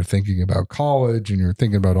 and then you're thinking about college, and you're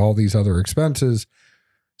thinking about all these other expenses.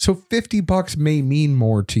 So $50 may mean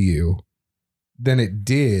more to you than it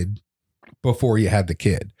did before you had the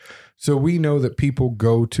kid. So we know that people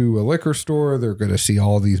go to a liquor store, they're going to see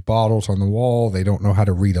all these bottles on the wall. They don't know how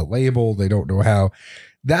to read a label. They don't know how.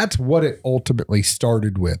 That's what it ultimately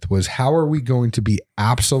started with, was how are we going to be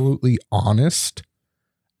absolutely honest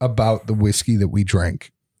about the whiskey that we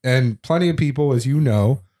drink? And plenty of people, as you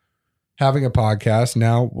know, having a podcast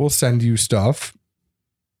now will send you stuff.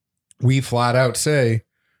 We flat out say,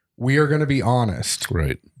 we are going to be honest.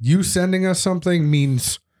 Right. You sending us something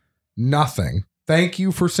means nothing. Thank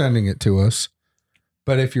you for sending it to us.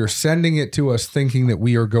 But if you're sending it to us thinking that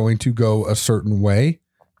we are going to go a certain way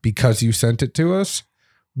because you sent it to us,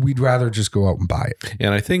 we'd rather just go out and buy it.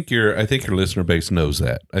 And I think your listener base knows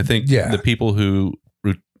that. I think the people who,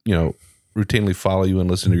 routinely follow you and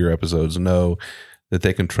listen to your episodes know that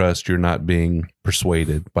they can trust you're not being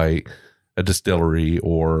persuaded by a distillery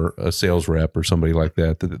or a sales rep or somebody like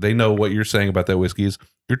that. That they know what you're saying about that whiskey is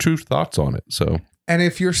your true thoughts on it. So, and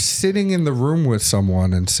if you're sitting in the room with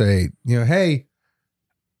someone and say, hey,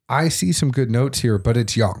 I see some good notes here, but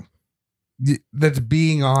it's young. That's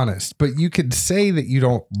being honest. But you could say that you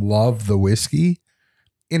don't love the whiskey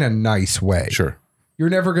in a nice way. Sure. You're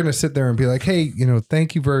never going to sit there and be like, hey,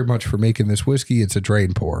 thank you very much for making this whiskey. It's a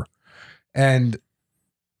drain pour. And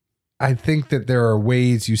I think that there are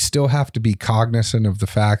ways you still have to be cognizant of the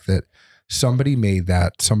fact that somebody made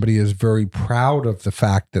that. Somebody is very proud of the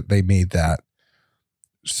fact that they made that.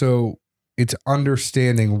 So it's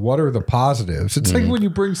understanding what are the positives. It's like when you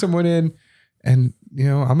bring someone in and,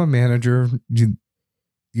 I'm a manager.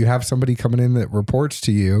 You have somebody coming in that reports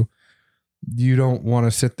to you. You don't want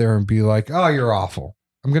to sit there and be like, oh, you're awful.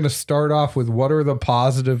 I'm going to start off with what are the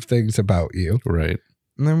positive things about you. Right.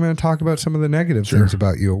 And then I'm going to talk about some of the negative things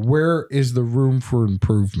about you. Where is the room for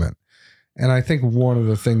improvement? And I think one of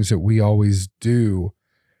the things that we always do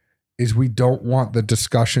is we don't want the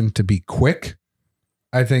discussion to be quick.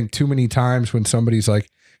 I think too many times when somebody's like,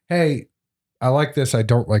 hey, I like this, I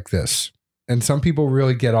don't like this. And some people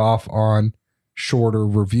really get off on shorter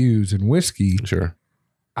reviews in whiskey. Sure.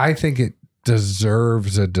 I think it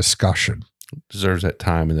deserves a discussion. Deserves that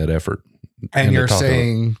time and that effort. And you're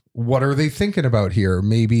saying, what are they thinking about here?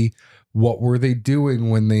 Maybe what were they doing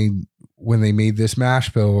when they made this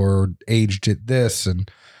mash bill or aged it this? And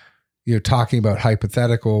talking about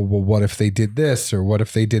hypothetical, well, what if they did this or what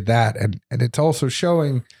if they did that? And it's also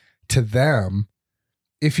showing to them,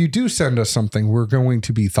 if you do send us something, we're going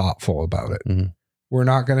to be thoughtful about it. Mm-hmm. We're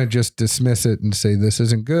not going to just dismiss it and say, this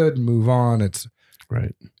isn't good, move on. It's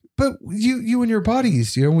right. But you and your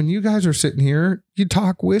buddies, when you guys are sitting here, you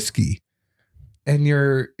talk whiskey and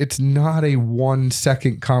it's not a 1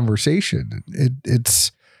 second conversation.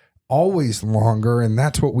 It's always longer. And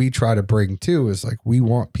that's what we try to bring too, is like, we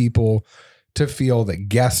want people to feel that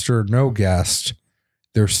guest or no guest,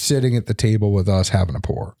 they're sitting at the table with us having a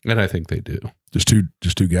pour. And I think they do. Just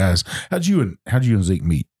two guys. How'd you and Zeke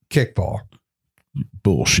meet? Kickball.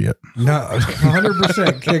 Bullshit. No,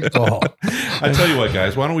 100% kickball. I tell you what,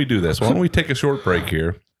 guys, why don't we do this? Why don't we take a short break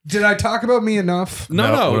here? Did I talk about me enough? No.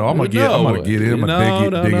 Well, I'm gonna get in. I'm gonna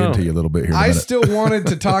dig into you a little bit here. I still wanted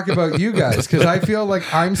to talk about you guys because I feel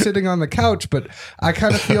like I'm sitting on the couch, but I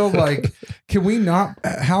kind of feel like, can we not?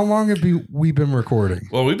 How long have we been recording?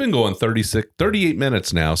 Well, we've been going 38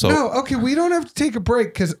 minutes now. So no, okay, we don't have to take a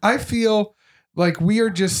break because I feel like we are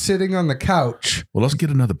just sitting on the couch. Well, let's get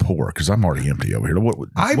another pour because I'm already empty over here. What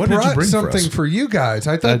brought did you bring something for you guys.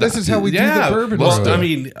 I thought this is how we do the bourbon. Well, I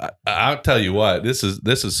mean, I'll tell you what. This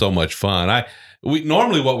is so much fun. We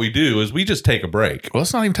normally what we do is we just take a break. Well,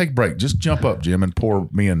 let's not even take a break. Just jump up, Jim, and pour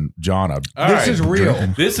me and John a. This is real.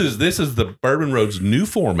 This is the Bourbon Road's new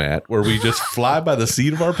format where we just fly by the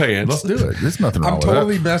seat of our pants. Let's do it. There's nothing wrong with that. I'm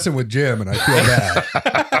totally messing with Jim, and I feel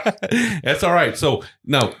bad. That's all right. So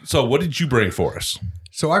what did you bring for us?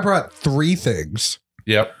 So I brought 3 things.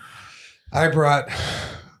 Yep. I brought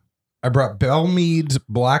Bell Mead's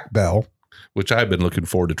Black Bell, which I've been looking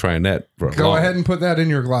forward to trying that for a Go ahead and put that in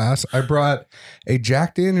your glass. I brought a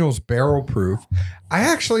Jack Daniel's Barrel Proof. I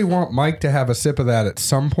actually want Mike to have a sip of that at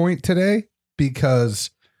some point today because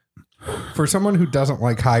for someone who doesn't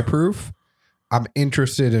like high proof, I'm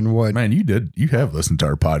interested in what. Man, you have listened to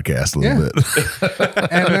our podcast a little bit.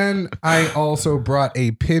 And then I also brought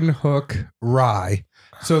a Pinhook rye.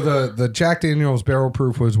 So the Jack Daniel's Barrel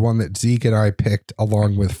Proof was one that Zeke and I picked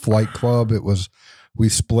along with Flight Club. We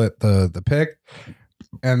split the pick.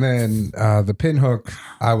 And then the Pinhook,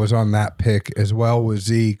 I was on that pick as well with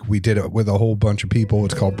Zeke. We did it with a whole bunch of people.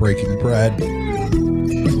 It's called Breaking Bread.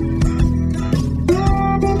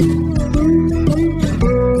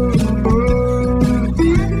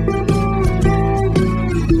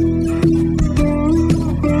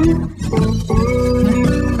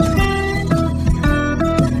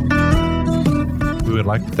 I'd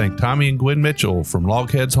like to thank Tommy and Gwen Mitchell from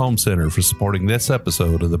Logheads Home Center for supporting this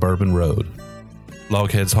episode of the Bourbon Road.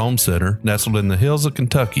 Logheads Home Center, nestled in the hills of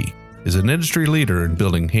Kentucky, is an industry leader in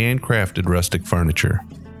building handcrafted rustic furniture.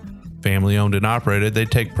 Family owned and operated, they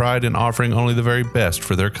take pride in offering only the very best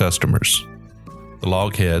for their customers. The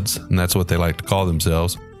Logheads, and that's what they like to call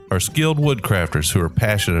themselves, are skilled woodcrafters who are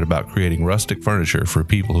passionate about creating rustic furniture for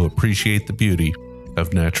people who appreciate the beauty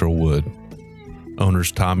of natural wood.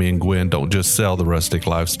 Owners Tommy and Gwen don't just sell the rustic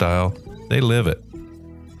lifestyle, they live it.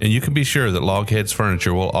 And you can be sure that Logheads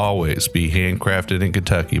furniture will always be handcrafted in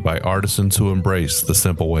Kentucky by artisans who embrace the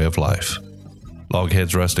simple way of life.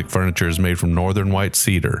 Logheads rustic furniture is made from northern white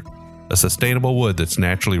cedar, a sustainable wood that's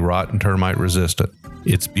naturally rot and termite resistant.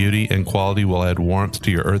 Its beauty and quality will add warmth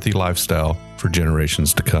to your earthy lifestyle for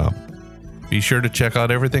generations to come. Be sure to check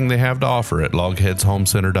out everything they have to offer at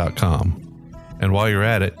logheadshomecenter.com. And while you're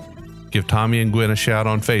at it, give Tommy and Gwen a shout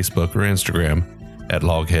on Facebook or Instagram at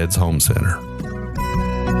Logheads Home Center.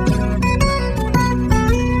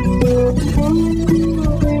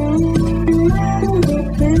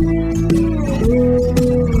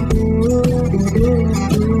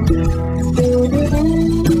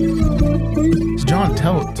 So John,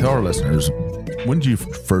 tell our listeners, when did you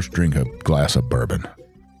first drink a glass of bourbon?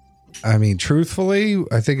 I mean, truthfully,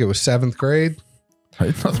 I think it was 7th grade.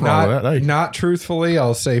 There's nothing wrong with that. Hey. Not truthfully,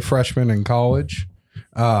 I'll say freshman in college.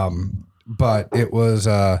 But it was,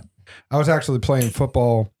 I was actually playing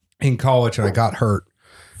football in college and I got hurt.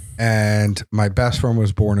 And my best friend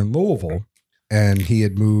was born in Louisville and he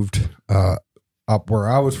had moved up where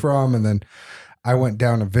I was from. And then I went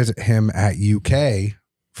down to visit him at UK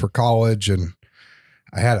for college. And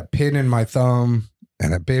I had a pin in my thumb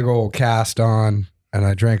and a big old cast on. And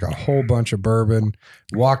I drank a whole bunch of bourbon,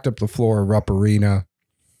 walked up the floor of Rupp Arena,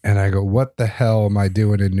 and I go, what the hell am I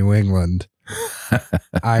doing in New England?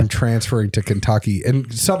 I'm transferring to Kentucky.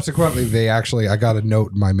 And subsequently, I got a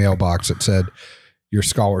note in my mailbox that said, your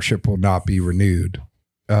scholarship will not be renewed.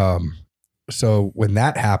 So when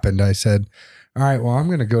that happened, I said, all right, well, I'm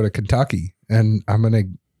going to go to Kentucky. And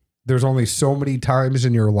there's only so many times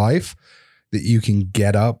in your life that you can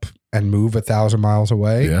get up and move 1,000 miles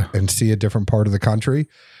away and see a different part of the country.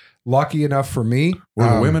 Lucky enough for me. Were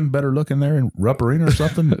the women better looking there in Rupp Arena or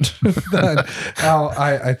something?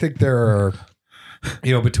 I think there are,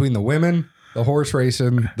 between the women, the horse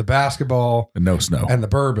racing, the basketball, and no snow, and the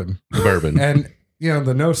bourbon. And,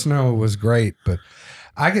 the no snow was great, but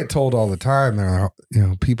I get told all the time,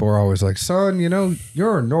 people are always like, son,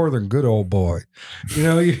 you're a northern good old boy.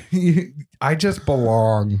 I just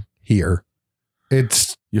belong here.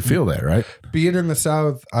 You feel that, right? Being in the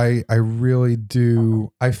South, I really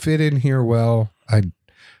do. I fit in here well. I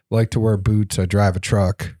like to wear boots. I drive a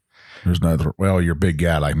truck. There's another. Well, you're a big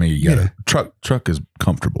guy like me. You got a truck is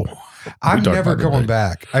comfortable. I'm never going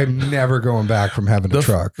back. I'm never going back from having a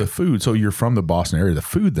truck. The food. So you're from the Boston area. The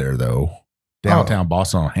food there, though, downtown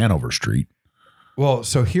Boston on Hanover Street. Well,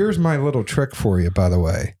 so here's my little trick for you, by the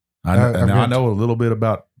way. I know a little bit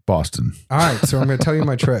about Boston. All right. So I'm going to tell you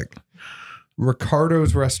my trick.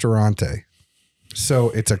 Ricardo's Restaurante.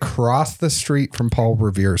 So it's across the street from Paul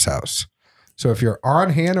Revere's house. So if you're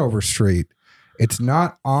on Hanover Street, it's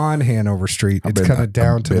not on Hanover Street. It's kind of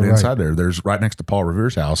down to the right. Inside there. There's right next to Paul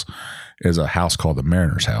Revere's house is a house called the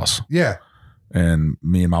Mariner's House. Yeah. And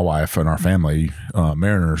me and my wife and our family,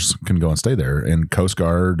 Mariners can go and stay there. And Coast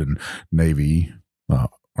Guard and Navy,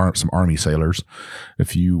 some Army sailors.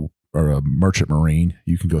 If you are a merchant marine,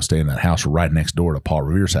 you can go stay in that house right next door to Paul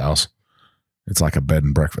Revere's house. It's like a bed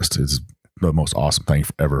and breakfast. It's the most awesome thing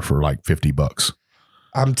ever for like $50.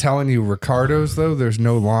 I'm telling you, Ricardo's, though, there's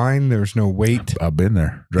no line. There's no wait. I've been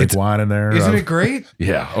there. Drink wine in there. Isn't it great?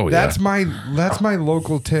 Yeah. Oh, that's my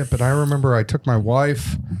local tip. And I remember I took my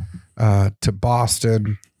wife to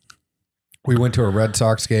Boston. We went to a Red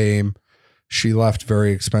Sox game. She left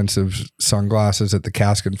very expensive sunglasses at the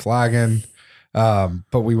Cask and Flagon.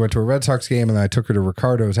 But we went to a Red Sox game and I took her to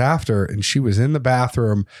Ricardo's after, and she was in the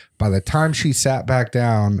bathroom. By the time she sat back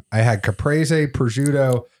down, I had caprese,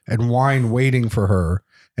 prosciutto, and wine waiting for her.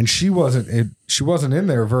 And she wasn't in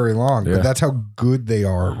there very long, but that's how good they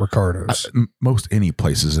are at Ricardo's. Most any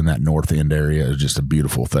places in that North End area is just a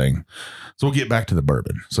beautiful thing. So we'll get back to the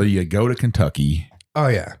bourbon. So you go to Kentucky. Oh,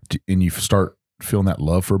 yeah. And you start feeling that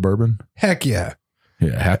love for bourbon. Heck yeah.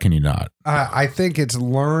 Yeah. How can you not? I think it's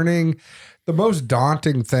learning the most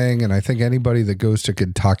daunting thing. And I think anybody that goes to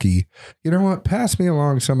Kentucky, you know what? Pass me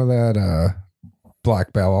along some of that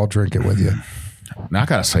Black Bell. I'll drink it with you. Now, I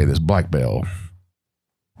got to say, this Black Bell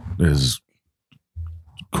is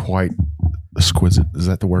quite exquisite. Is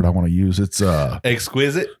that the word I want to use? It's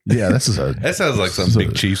exquisite. Yeah, that sounds like something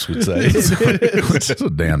Big Chiefs would say. It's a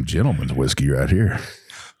damn gentleman's whiskey right here.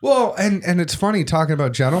 Well, and it's funny talking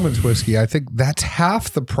about gentleman's whiskey. I think that's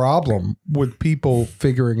half the problem with people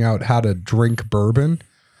figuring out how to drink bourbon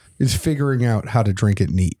is figuring out how to drink it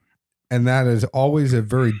neat. And that is always a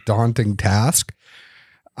very daunting task.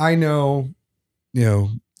 I know,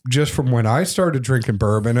 just from when I started drinking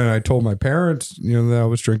bourbon and I told my parents, that I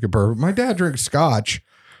was drinking bourbon. My dad drinks scotch,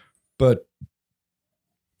 but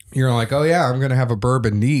you're like, oh yeah, I'm going to have a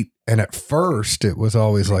bourbon neat. And at first it was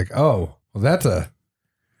always like, oh, well, that's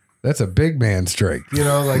a big man's drink.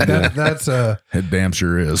 That's a... It damn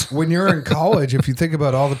sure is. When you're in college, if you think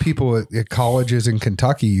about all the people at colleges in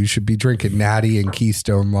Kentucky, you should be drinking Natty and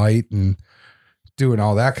Keystone Light and doing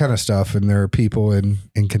all that kind of stuff. And there are people in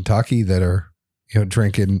Kentucky that are,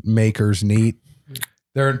 drinking Maker's Neat.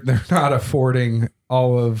 They're not affording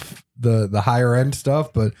all of the higher end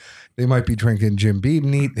stuff, but they might be drinking Jim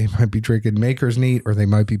Beam Neat. They might be drinking Maker's Neat, or they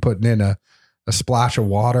might be putting in a splash of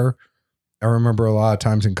water. I remember a lot of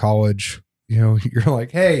times in college, you're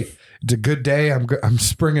like, hey, it's a good day. I'm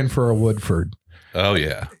springing for a Woodford. Oh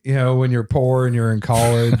yeah. When you're poor and you're in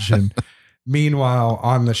college, and meanwhile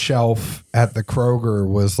on the shelf at the Kroger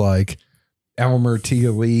was like Elmer T.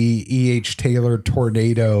 Lee, E.H. Taylor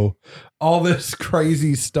Tornado, all this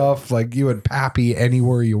crazy stuff. Like you had Pappy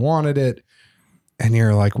anywhere you wanted it. And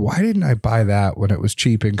you're like, why didn't I buy that when it was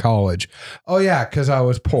cheap in college? Oh yeah, because I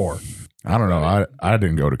was poor. I don't know. I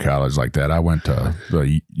didn't go to college like that. I went to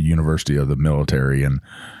the University of the Military, and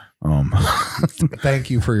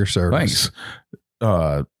thank you for your service. Thanks.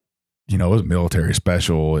 It was military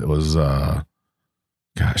special. It was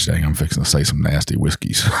gosh dang, I'm fixing to say some nasty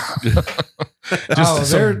whiskeys.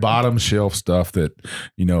 Just some bottom shelf stuff that,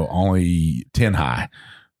 only 10 high.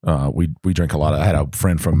 We drink a lot of. I had a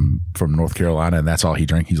friend from North Carolina, and that's all he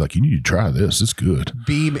drank. He's like, you need to try this. It's good.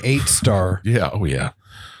 Beam 8-star. Yeah. Oh yeah.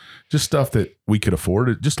 Just stuff that we could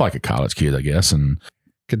afford, just like a college kid, I guess. And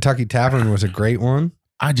Kentucky Tavern was a great one.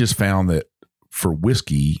 I just found that for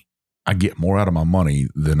whiskey, I get more out of my money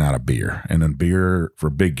than out of beer. And then beer, for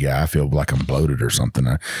a big guy, I feel like I'm bloated or something.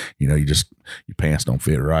 Your pants don't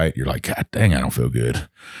fit right. You're like, God dang, I don't feel good.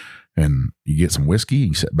 And you get some whiskey,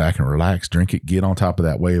 you sit back and relax, drink it, get on top of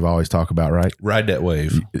that wave I always talk about, right? Ride that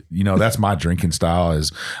wave. That's my drinking style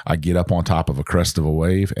is I get up on top of a crest of a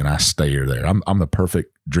wave and I stay there. I'm the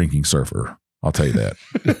perfect drinking surfer. I'll tell you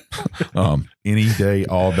that. Any day,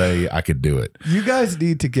 all day, I could do it. You guys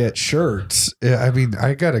need to get shirts. I mean,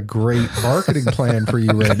 I got a great marketing plan for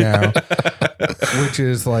you right now, which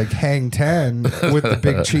is like hang 10 with the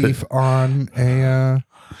Big Chief on a...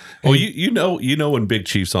 Well, you know when Big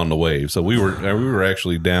Chief's on the wave. So we were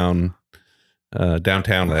actually downtown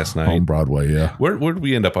last night on Broadway. Yeah, where did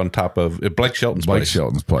we end up? On top of Blake Shelton's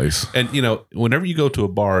place. And whenever you go to a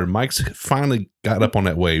bar, and Mike's finally got up on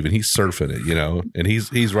that wave and he's surfing it, and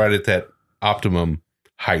he's right at that optimum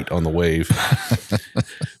height on the wave.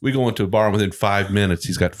 We go into a bar, and within 5 minutes,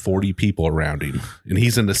 he's got 40 people around him, and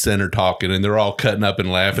he's in the center talking, and they're all cutting up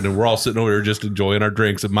and laughing, and we're all sitting over here just enjoying our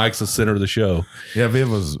drinks, and Mike's the center of the show. Yeah,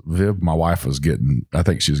 Viv, my wife I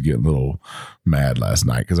think she was getting a little mad last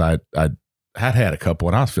night because I had a couple,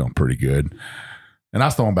 and I was feeling pretty good, and I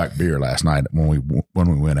was throwing back beer last night when we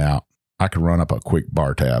went out. I could run up a quick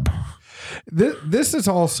bar tab. This is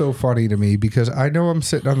all so funny to me because I know I'm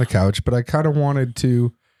sitting on the couch, but I kind of want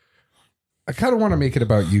to make it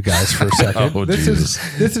about you guys for a second. Oh, this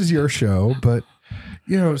is your show, but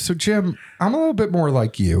so Jim, I'm a little bit more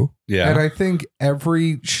like you. Yeah. And I think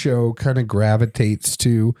every show kind of gravitates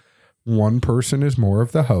to one person is more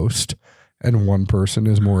of the host and one person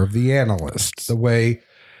is more of the analyst. The way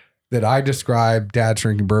that I describe Dad's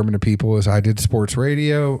Drinking Bourbon to people is I did sports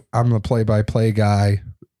radio. I'm the play-by-play guy.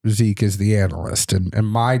 Zeke is the analyst. And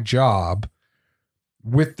my job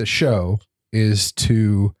with the show is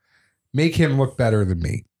to make him look better than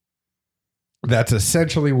me. That's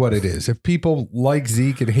essentially what it is. If people like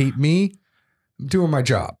Zeke and hate me, doing my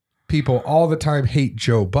job. People all the time hate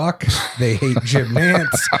Joe Buck. They hate Jim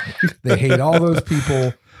Nance. They hate all those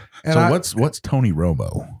people. And what's Tony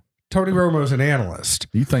Romo? Tony Romo's an analyst.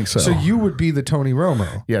 You think so? So you would be the Tony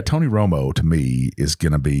Romo. Yeah, Tony Romo to me is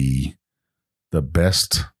going to be the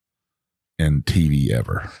best in TV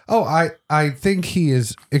ever. Oh, I think he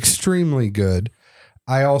is extremely good.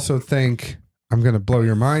 I also think, I'm going to blow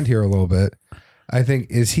your mind here a little bit. I think,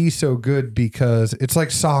 is he so good because it's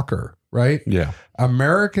like soccer, right? Yeah.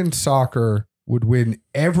 American soccer would win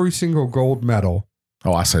every single gold medal.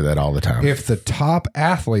 Oh, I say that all the time. If the top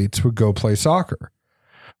athletes would go play soccer.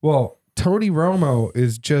 Well, Tony Romo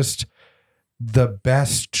is just the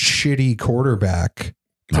best shitty quarterback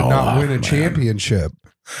to not win a championship.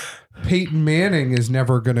 Peyton Manning is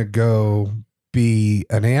never going to go be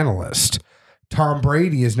an analyst. Tom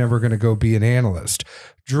Brady is never going to go be an analyst.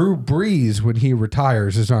 Drew Brees, when he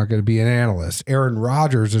retires, is not going to be an analyst. Aaron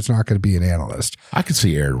Rodgers is not going to be an analyst. I could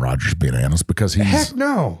see Aaron Rodgers being an analyst because he's... Heck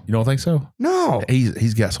no. You don't think so? No.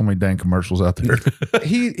 He's got so many dang commercials out there.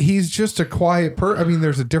 He's just a quiet I mean,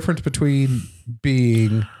 there's a difference between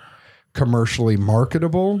being commercially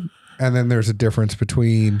marketable, and then there's a difference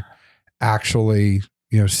between actually,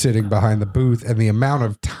 sitting behind the booth and the amount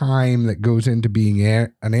of time that goes into being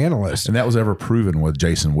an analyst. And that was ever proven with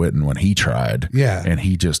Jason Witten when he tried. Yeah. And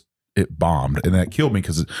it bombed. And that killed me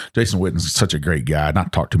because Jason Witten's such a great guy. Not to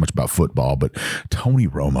talk too much about football, but Tony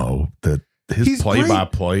Romo, his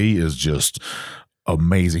play-by-play is just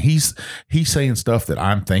amazing. He's saying stuff that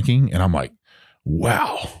I'm thinking, and I'm like,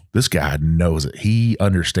 wow, this guy knows it. He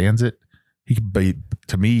understands it.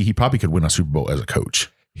 To me, he probably could win a Super Bowl as a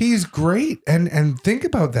coach. He's great. And think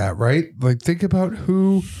about that, right? Like, think about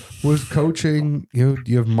who was coaching. You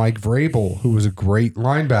have Mike Vrabel, who was a great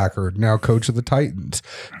linebacker, now coach of the Titans.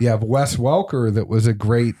 You have Wes Welker, that was a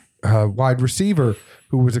great wide receiver,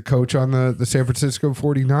 who was a coach on the San Francisco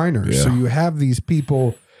 49ers. Yeah. So you have these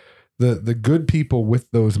people, the good people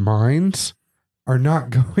with those minds are not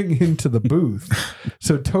going into the booth.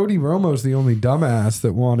 So Tony Romo's the only dumbass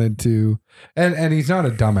that wanted to, and he's not a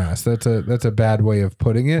dumbass. That's a bad way of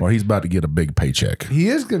putting it. Well, he's about to get a big paycheck. He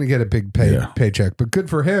is going to get a big paycheck, but good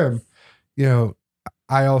for him.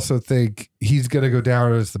 I also think he's going to go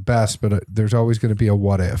down as the best, but there's always going to be a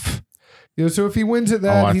what if. So if he wins at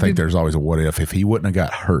that, I think there's always a what if. If he wouldn't have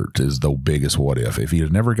got hurt is the biggest what if. If he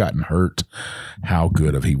had never gotten hurt, how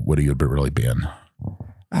good would he have really been?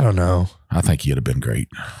 I don't know. I think he'd have been great.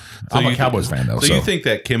 I'm a Cowboys fan though. So you think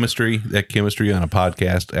that chemistry on a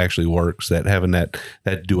podcast actually works? That having that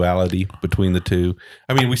duality between the two.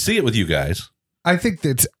 I mean, we see it with you guys. I think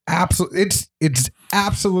that's it's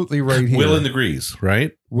absolutely right here. Will and the Grease,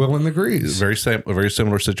 right? Will and the Grease. A very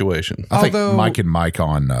similar situation. I think Mike and Mike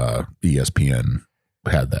on ESPN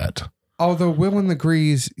had that. Although Will and the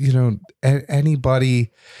Grease,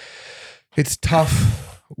 anybody, it's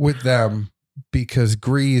tough with them. Because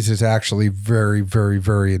Grease is actually very, very,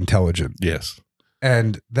 very intelligent. Yes.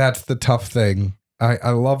 And that's the tough thing.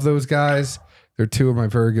 I love those guys. They're two of my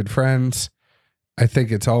very good friends. I think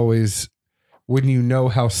it's always when you know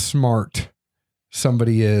how smart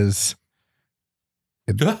somebody is.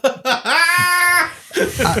 I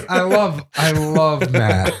love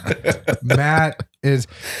Matt. Matt is,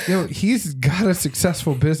 he's got a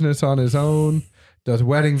successful business on his own, does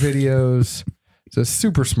wedding videos. He's a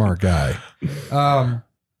super smart guy. I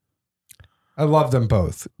love them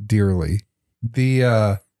both dearly.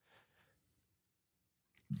 I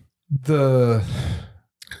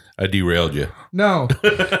derailed you. No,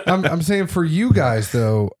 I'm saying for you guys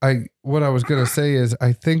though. What I was gonna say is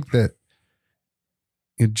I think that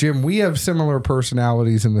Jim, we have similar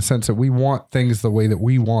personalities in the sense that we want things the way that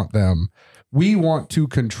we want them. We want to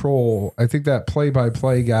control. I think that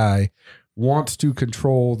play-by-play guy wants to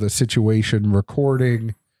control the situation,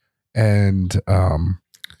 recording, and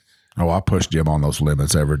I push Jim on those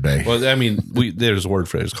limits every day. Well, I mean, there's a word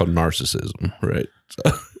for it. It's called narcissism, right?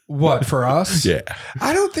 So. What, for us? Yeah.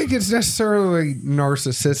 I don't think it's necessarily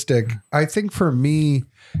narcissistic. I think for me,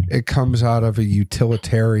 it comes out of a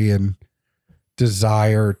utilitarian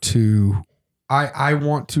desire to, I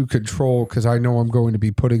want to control because I know I'm going to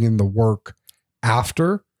be putting in the work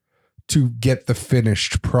after to get the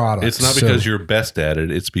finished product. It's not because you're best at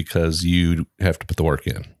it. It's because you have to put the work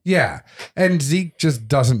in. Yeah. And Zeke just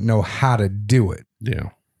doesn't know how to do it. Yeah.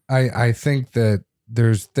 I think that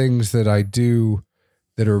there's things that I do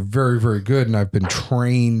that are very, very good. And I've been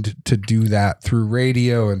trained to do that through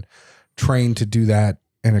radio and trained to do that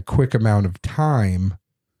in a quick amount of time.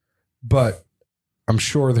 But I'm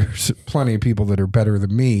sure there's plenty of people that are better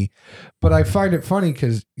than me. But I find it funny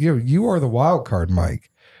because you are the wild card, Mike.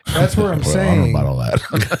 That's where I'm Well, saying. I don't know about all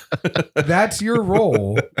that. That's your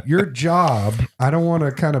role, your job. I don't want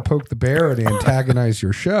to kind of poke the bear and antagonize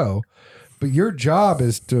your show, but your job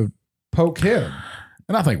is to poke him.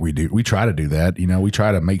 And I think we do. We try to do that. You know, we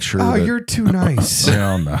try to make sure. Oh, that, you're too nice.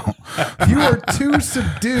 Hell no. You are too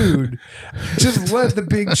subdued. Just let the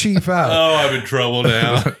big chief out. Oh, I'm in trouble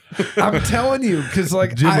now. I'm telling you, because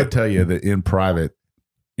like Jim would tell you that in private,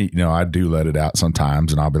 you know, I do let it out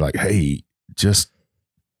sometimes, and I'll be like, "Hey, just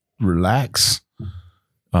relax.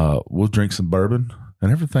 We'll drink some bourbon,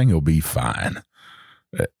 and everything will be fine."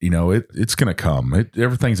 You know, it's gonna come.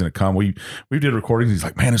 Everything's gonna come. We did recordings. He's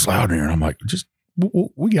like, "Man, it's loud in here," and I'm like, "Just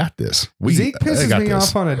we got this." Zeke pisses me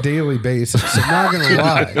off on a daily basis. I'm not gonna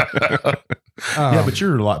lie. Yeah, but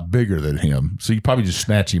you're a lot bigger than him, so you probably just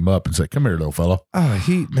snatch him up and say, "Come here, little fella." Oh,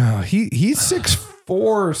 he's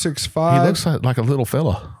 6'4", 6'5". He looks like a little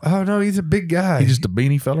fella. Oh no, he's a big guy. He's just a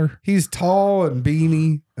beanie feller. He's tall and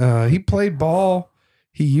beanie. He played ball.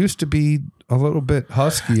 He used to be a little bit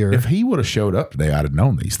huskier. If he would have showed up today, I'd have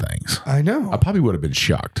known these things. I know. I probably would have been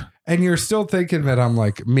shocked. And you're still thinking that I'm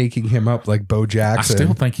like making him up like Bo Jackson. I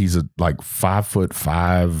still think he's like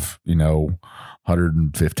 5'5", you know,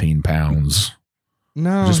 115 pounds.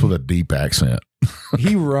 No, Just with a deep accent.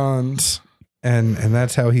 he runs, and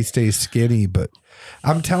that's how he stays skinny. But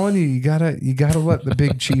I'm telling you, you gotta let the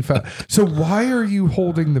big chief out. So why are you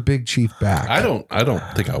holding the big chief back? I don't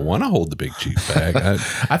think I want to hold the big chief back.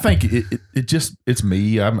 I think it's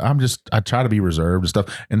me. I try to be reserved and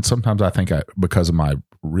stuff. And sometimes I think because of my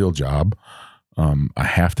real job, I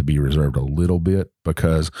have to be reserved a little bit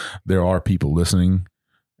because there are people listening,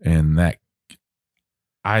 and that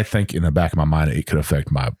I think in the back of my mind it could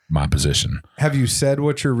affect my position. Have you said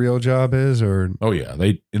what your real job is, or? Oh yeah,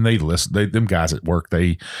 they listen. Them guys at work,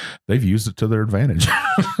 they've used it to their advantage,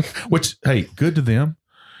 which hey, good to them.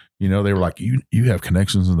 You know, they were like, you have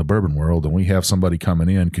connections in the bourbon world, and we have somebody coming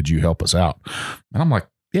in. Could you help us out? And I'm like,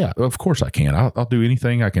 yeah, of course I can. I'll do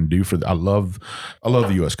anything I can do for. I love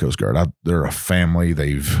the U.S. Coast Guard. They're a family.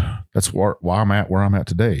 That's why I'm at where I'm at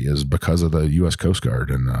today is because of the U.S. Coast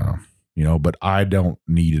Guard, and you know, but I don't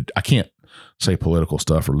need it. I can't say political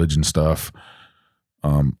stuff, religion stuff.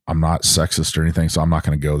 I'm not sexist or anything, so I'm not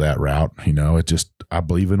going to go that route. You know, I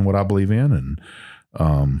believe in what I believe in, and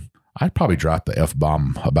I probably dropped the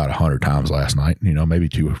F-bomb about 100 times last night. You know, maybe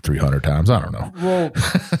 200 or 300 times. I don't know. Well,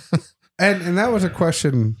 and that was a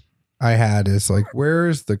question I had is like, where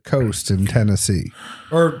is the coast in Tennessee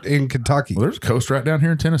or in Kentucky? Well, there's a coast right down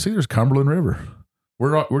here in Tennessee. There's Cumberland River.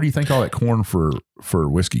 Where do you think all that corn for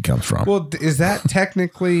whiskey comes from? Well, is that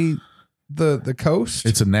technically the coast?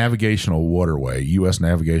 It's a navigational waterway, U.S.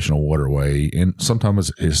 navigational waterway, and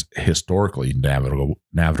sometimes is historically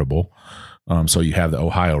navigable. So you have the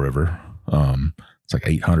Ohio River. It's like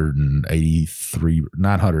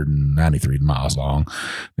 993 miles long.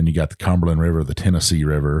 Then you got the Cumberland River, the Tennessee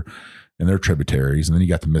River, and their tributaries, and then you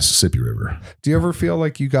got the Mississippi River. Do you ever feel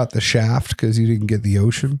like you got the shaft because you didn't get the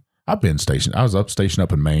ocean? I've been stationed. I was stationed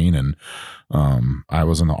up in Maine, and I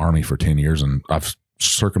was in the Army for 10 years, and I've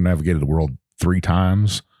circumnavigated the world 3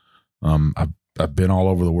 times. I've been all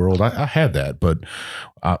over the world. I had that, but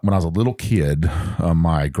when I was a little kid,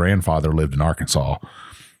 my grandfather lived in Arkansas,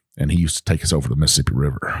 and he used to take us over the Mississippi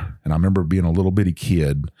River. And I remember being a little bitty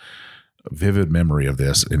kid, a vivid memory of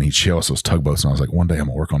this, and he'd show us those tugboats, and I was like, one day I'm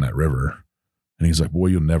gonna work on that river. And he's like, boy,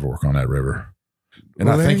 you'll never work on that river. And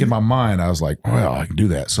I think in my mind, I was like, well, I can do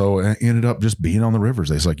that. So I ended up just being on the rivers.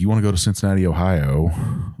 They was like, you want to go to Cincinnati, Ohio?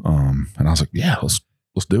 And I was like, yeah, let's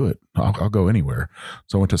do it. I'll go anywhere.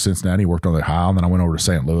 So I went to Cincinnati, worked on the Ohio, and then I went over to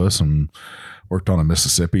St. Louis and worked on the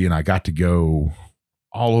Mississippi. And I got to go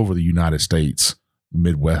all over the United States, the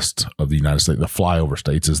Midwest of the United States, the flyover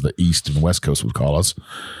states, as the East and West Coast would call us.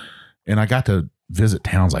 And I got to visit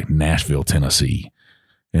towns like Nashville, Tennessee,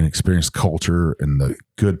 and experience culture and the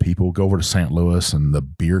good people. Go over to St. Louis and the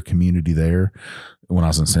beer community there. When I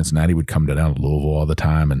was in Cincinnati, we'd come down to Louisville all the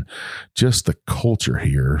time, and just the culture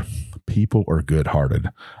here. People are good hearted.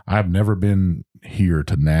 I've never been here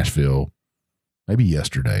to Nashville, maybe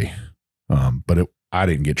yesterday, but I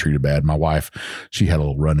didn't get treated bad. My wife, she had a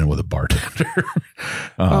little run in with a bartender.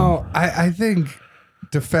 I think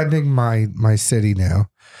defending my city now,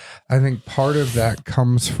 I think part of that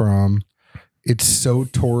comes from it's so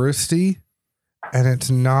touristy, and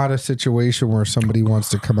it's not a situation where somebody wants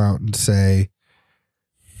to come out and say,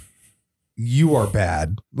 you are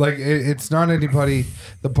bad. Like it's not anybody.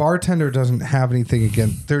 The bartender doesn't have anything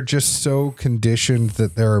against. They're just so conditioned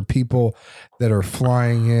that there are people that are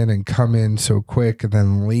flying in and come in so quick and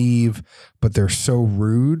then leave, but they're so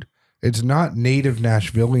rude It's not native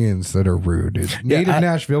Nashvillians that are rude. It's native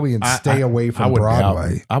Nashvillians stay away from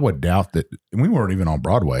Broadway. I would doubt that. We weren't even on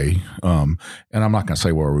Broadway. And I'm not going to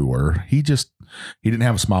say where we were. He didn't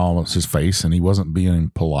have a smile on his face, and he wasn't being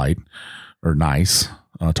polite or nice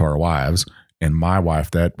to our wives. And my wife,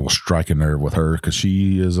 that will strike a nerve with her because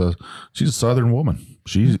she's a Southern woman.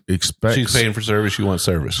 She's paying for service. She wants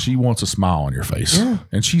service. She wants a smile on your face. Yeah.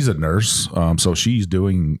 And she's a nurse. So she's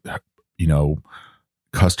doing,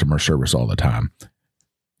 customer service all the time.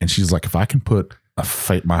 And she's like, if I can put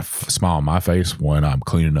my smile on my face when I'm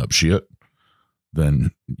cleaning up shit,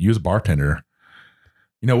 then you as a bartender,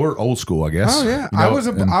 we're old school, I guess. Oh yeah. I was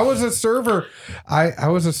a server. I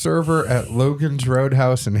was a server at Logan's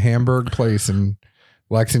Roadhouse and Hamburg Place in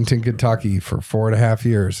Lexington, Kentucky for 4.5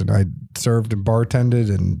 years. And I served and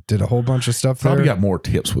bartended and did a whole bunch of stuff there. Probably got more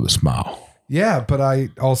tips with a smile. Yeah, but I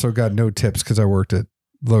also got no tips because I worked at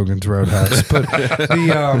Logan's Roadhouse. But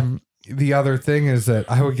the other thing is that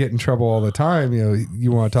I would get in trouble all the time.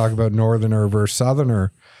 You want to talk about Northerner versus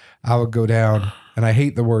Southerner. I would go down, and I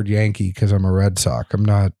hate the word Yankee because I'm a Red Sox. I'm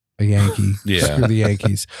not a Yankee. Yeah. Screw the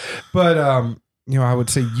Yankees. But, I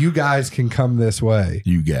would say, you guys can come this way.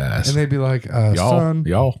 You guys. And they'd be like, son.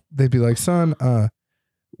 Y'all. They'd be like, son,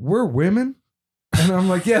 we're women. And I'm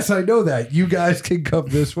like, yes, I know that. You guys can come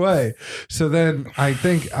this way. So then I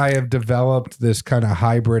think I have developed this kind of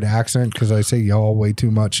hybrid accent because I say y'all way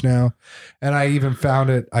too much now. And I even found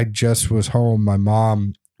it. I just was home. My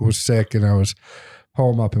mom was sick and I was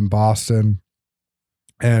home up in Boston.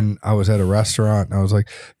 And I was at a restaurant and I was like,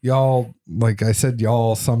 y'all, like I said,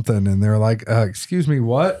 y'all something. And they're like, excuse me,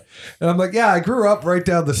 what? And I'm like, yeah, I grew up right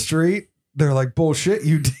down the street. They're like, bullshit,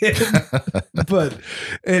 you did. But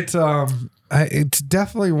it's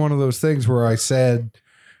definitely one of those things where I said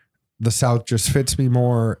the South just fits me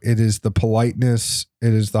more. It is the politeness.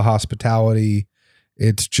 It is the hospitality.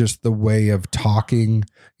 It's just the way of talking.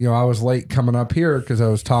 I was late coming up here because I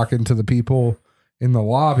was talking to the people in the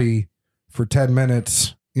lobby for 10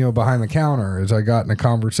 minutes, behind the counter as I got in a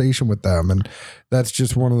conversation with them. And that's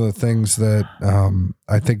just one of the things that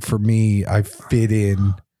I think for me, I fit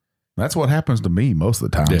in. That's what happens to me most of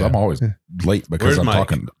the times. Yeah. I'm always late because I'm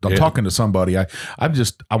talking to somebody. I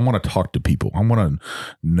want to talk to people. I want to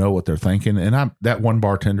know what they're thinking. And that one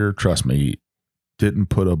bartender, trust me, didn't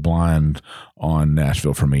put a blind on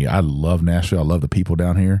Nashville for me. I love Nashville. I love the people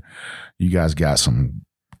down here. You guys got some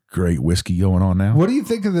great whiskey going on now. What do you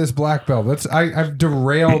think of this black belt? I've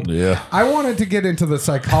derailed. Yeah. I wanted to get into the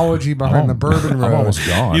psychology behind the Bourbon Road. I'm almost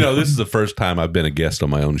gone. This is the first time I've been a guest on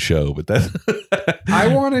my own show, but that's I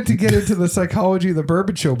wanted to get into the psychology of the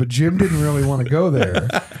Bourbon Show, but Jim didn't really want to go there.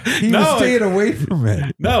 He was staying away from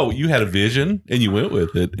it. No, you had a vision and you went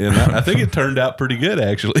with it. And I think it turned out pretty good,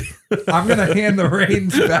 actually. I'm going to hand the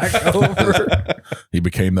reins back over. He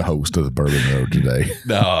became the host of the Bourbon Road today.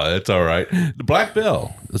 No, that's all right. The Black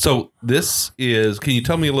Bell. So this is, can you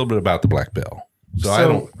tell me a little bit about the Black Bell? So I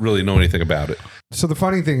don't really know anything about it. So the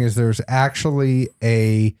funny thing is there's actually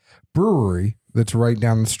a brewery that's right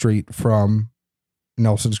down the street from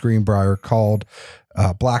Nelson's Greenbrier called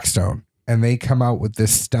Blackstone. And they come out with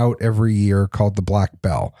this stout every year called the Black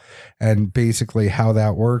Bell. And basically how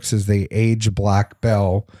that works is they age Black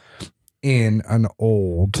Bell in an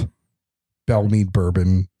old Bellmead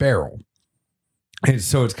bourbon barrel. And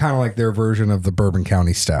so it's kind of like their version of the Bourbon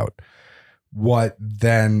County Stout. What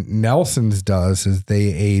then Nelson's does is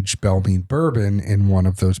they age Bellmead bourbon in one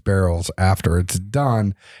of those barrels after it's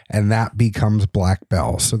done, and that becomes Black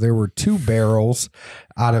Bell. So there were 2 barrels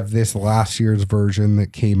out of this last year's version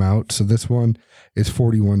that came out. So this one is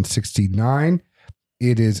 4169.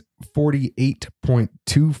 It is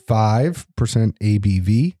 48.25%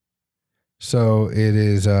 ABV. So it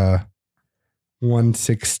is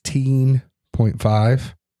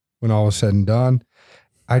 116.5 when all is said and done.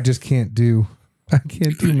 I can't do math.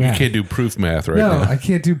 You can't do proof math right now. No, I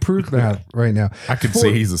can't do proof math right now. I can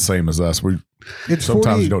see he's the same as us.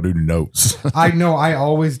 Sometimes you don't do notes. I know. I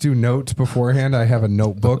always do notes beforehand. I have a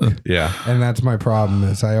notebook. Yeah. And that's my problem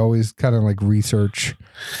is I always kind of like research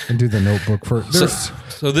and do the notebook for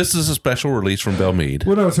So this is a special release from Bellmead.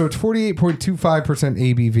 Well, no. So it's 48.25%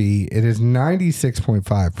 ABV. It is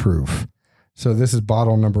 96.5 proof. So this is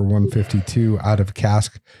bottle number 152 out of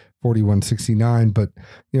cask 4169. But,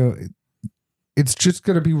 it's just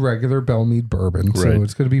going to be regular Bellmead bourbon. Right. So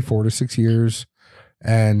it's going to be 4 to 6 years.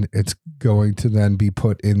 And it's going to then be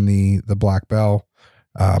put in the Black Bell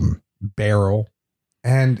barrel.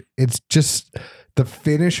 And it's just the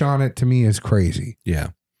finish on it to me is crazy.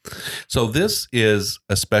 Yeah. So this is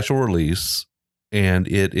a special release, and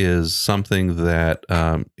it is something that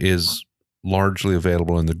is largely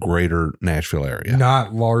available in the greater Nashville area.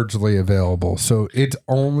 Not largely available. So it's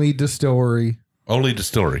only distillery. Only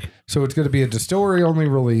distillery. So it's going to be a distillery only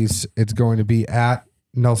release. It's going to be at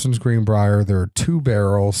Nelson's Greenbrier. There are 2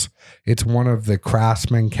 barrels. It's one of the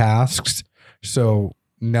Craftsman casks. So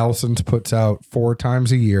Nelson's puts out 4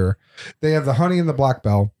 times a year. They have the honey and the black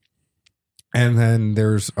bell. And then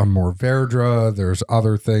there's a more Verdra. There's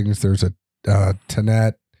other things. There's a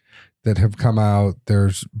Tenet that have come out.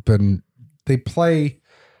 They play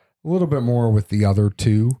a little bit more with the other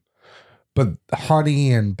 2. But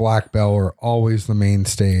honey and black bell are always the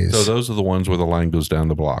mainstays. So those are the ones where the line goes down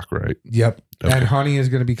the block, right? Yep. Okay. And honey is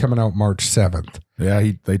going to be coming out March 7th.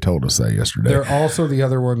 Yeah, they told us that yesterday. They're also the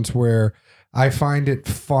other ones where I find it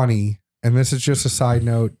funny, and this is just a side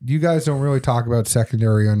note. You guys don't really talk about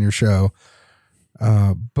secondary on your show.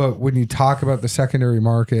 But when you talk about the secondary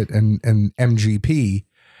market and MGP,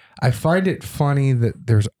 I find it funny that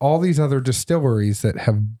there's all these other distilleries that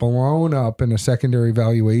have blown up in a secondary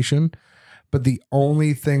valuation, but the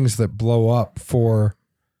only things that blow up for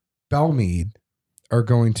Bellmead are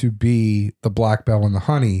going to be the black bell and the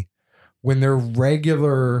honey, when their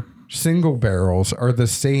regular single barrels are the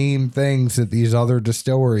same things that these other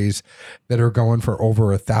distilleries that are going for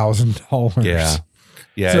over $1,000. Yeah.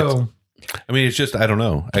 Yeah. So I mean, it's just, I don't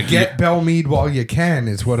know. get Bellmead while you can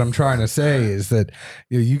is what I'm trying to say, is that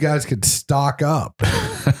you guys could stock up.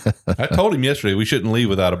 I told him yesterday we shouldn't leave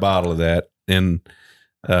without a bottle of that. And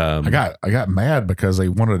I got mad because they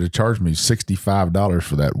wanted to charge me $65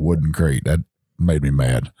 for that wooden crate. That made me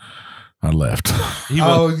mad. I left.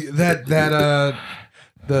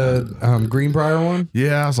 The Greenbrier one?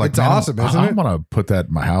 Yeah, I was like, it's awesome, isn't it? I'm going to put that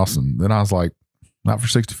in my house. And then I was like, not for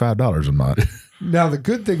 $65, I'm not. Now, the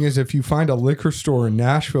good thing is if you find a liquor store in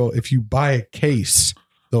Nashville, if you buy a case,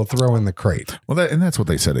 they'll throw in the crate. Well, that's what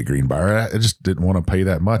they said at Greenbrier. I just didn't want to pay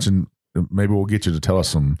that much. And maybe we'll get you to tell us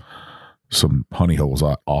some honey holes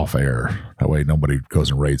off air. That way nobody goes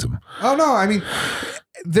and raids them. Oh, no. I mean,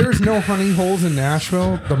 there's no honey holes in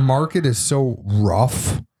Nashville. The market is so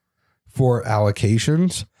rough for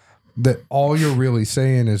allocations that all you're really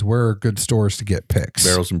saying is where are good stores to get picks.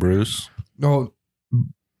 Barrels and Brews. No,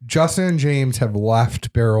 Justin and James have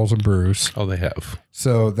left Barrels and Brews. Oh, they have.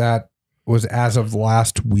 So that was as of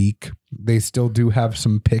last week. They still do have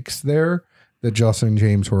some picks there that Justin and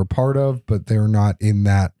James were a part of, but they're not in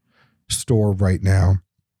that store right now.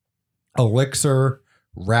 Elixir,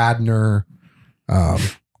 Radnor,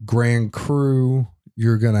 Grand Cru.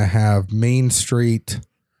 You're going to have Main Street.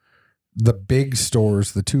 The big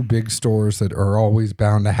stores, the 2 big stores that are always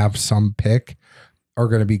bound to have some pick are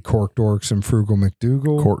going to be Cork Dorks and Frugal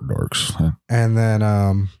McDougal. Cork Dorks. Huh? And then,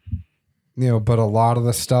 but a lot of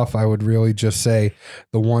the stuff I would really just say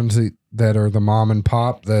the ones that are the mom and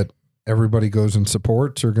pop that everybody goes and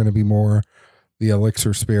supports are going to be more the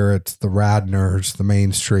Elixir Spirits, the Radnors, the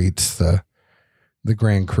Main Streets, the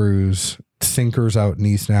Grand Crus. Sinkers out in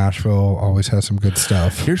East Nashville always has some good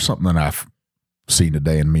stuff. Here's something that I've seen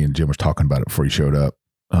today, and me and Jim was talking about it before you showed up,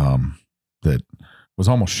 that was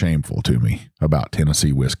almost shameful to me about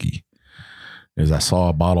Tennessee whiskey, is I saw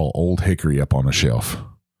a bottle of Old Hickory up on the shelf.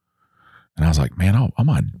 And I was like, man, I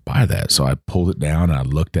might buy that. So I pulled it down and I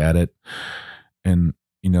looked at it, and,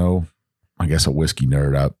 I guess a whiskey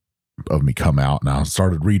nerd of me come out, and I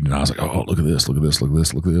started reading, and I was like, oh, look at this, look at this, look at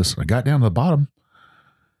this, look at this. And I got down to the bottom.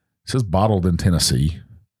 It says bottled in Tennessee,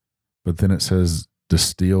 but then it says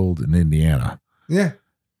distilled in Indiana. Yeah.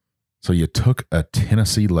 So you took a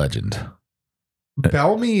Tennessee legend.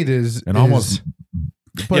 Bellmead is almost,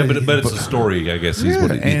 but it's a story, I guess. He's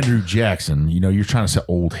what Andrew Jackson. You're trying to say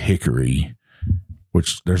Old Hickory,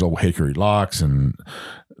 which there's Old Hickory locks and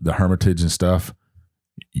the Hermitage and stuff.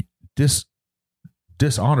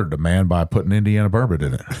 Dishonored the man by putting Indiana bourbon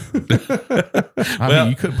in it. I mean,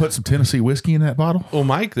 you couldn't put some Tennessee whiskey in that bottle. Well,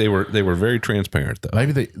 Mike, they were very transparent though.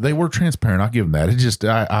 Maybe they were transparent. I'll give them that. It's just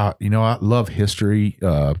I love history.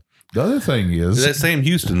 The other thing is that Sam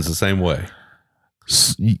Houston's the same way.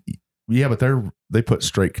 Yeah, but they put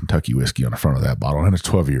straight Kentucky whiskey on the front of that bottle, and it's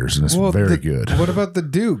 12 years, and it's very good. What about the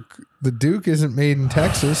Duke? The Duke isn't made in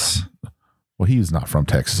Texas. Well, he's not from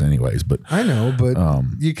Texas anyways, but I know, but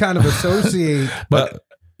you kind of associate. But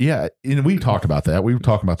yeah, and we talked about that. We were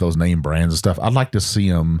talking about those name brands and stuff. I'd like to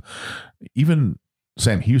see them, even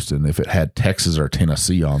Sam Houston, if it had Texas or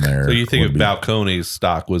Tennessee on there. So you think if Balcones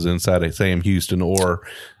stock was inside a Sam Houston or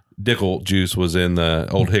Dickel juice was in the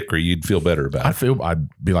Old Hickory, you'd feel better about it. I'd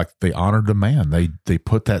be like, they honored the man. They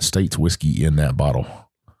put that state's whiskey in that bottle.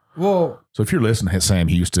 Well, so if you're listening to Sam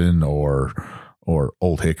Houston or or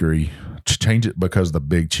Old Hickory. Change it because the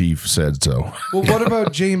Big Chief said so. Well, what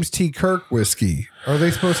about James T. Kirk whiskey? Are they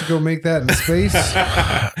supposed to go make that in space?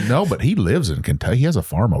 No, but he lives in Kentucky. He has a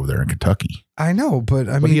farm over there in Kentucky. I know, but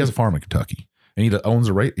I mean, he has a farm in Kentucky, and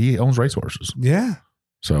he owns racehorses. Yeah.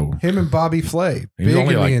 So him and Bobby Flay, big in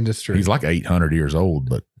the industry. He's like 800 years old,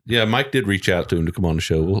 but yeah, Mike did reach out to him to come on the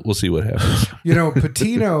show. We'll see what happens.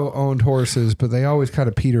 Patino owned horses, but they always kind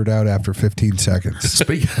of petered out after 15 seconds.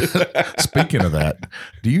 Speaking of that,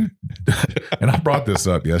 and I brought this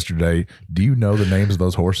up yesterday, do you know the names of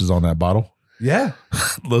those horses on that bottle? Yeah.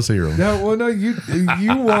 Let's hear them. No, you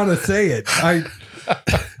want to say it.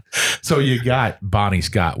 So you got Bonnie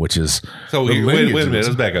Scott, which is so wait a minute. Let's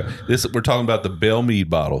back up. We're talking about the Bell Mead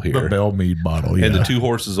bottle here. The Bell Mead bottle, yeah. And the two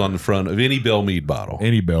horses on the front of any Bell Mead bottle.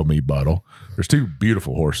 Any Bell Mead bottle. There's two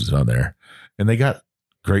beautiful horses on there, and they got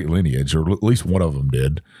great lineage, or at least one of them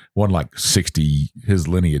did. Won like 60. His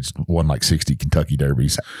lineage won like 60 Kentucky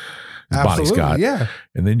Derbies. Bonnie Scott, yeah.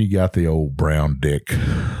 And then you got the old Brown Dick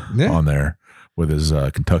on there with his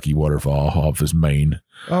Kentucky waterfall off his mane.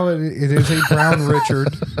 Oh, it is a Brown Richard.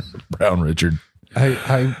 Brown Richard.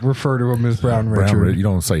 I refer to him as Brown Richard. You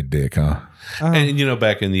don't say Dick, huh? And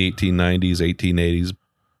back in the 1890s, 1880s,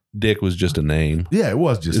 Dick was just a name. Yeah, it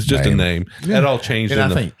was just. It's just a name. Yeah. That all changed. And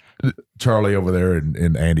I think Charlie over there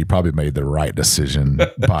and Andy probably made the right decision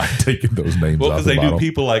by taking those names. Well, because they knew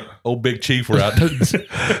people like old Big Chief were out.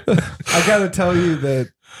 I got to tell you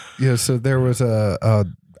that. So there was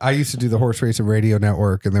I used to do the horse racing radio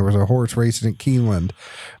network, and there was a horse racing at Keeneland,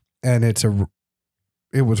 and it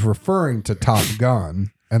was referring to Top Gun,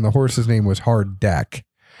 and the horse's name was Hard Deck.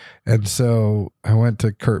 And so I went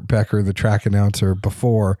to Kurt Becker, the track announcer,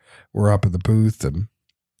 before we're up in the booth, and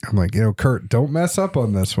I'm like, Kurt, don't mess up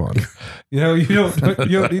on this one. You don't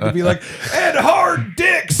need to be like, and Hard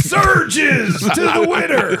Dick surges to the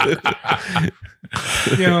winner.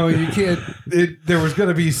 You can't. There was going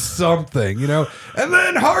to be something, and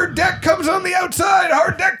then Hard Deck comes on the outside,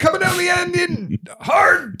 Hard Deck coming down the end, and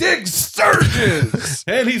Hard Dick surges,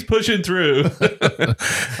 and he's pushing through.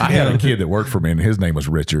 I had a kid that worked for me, and his name was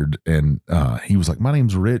Richard, and he was like, "My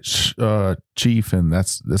name's Rich, Chief, and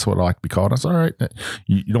that's what I like to be called." I said, "All right,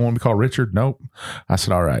 you don't want to be called Richard?" Nope. I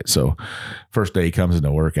said, "All right." So first day he comes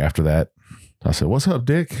into work after that, I said, "What's up,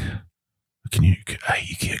 Dick? You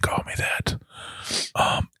can't call me that.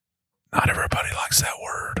 Not everybody likes that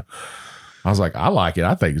word." I was like, "I like it.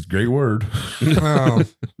 I think it's a great word."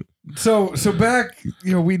 So back,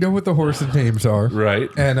 we know what the horses' names are, right?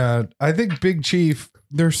 And I think Big Chief.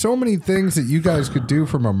 There's so many things that you guys could do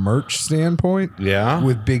from a merch standpoint. Yeah,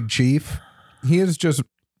 with Big Chief, he's just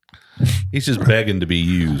begging to be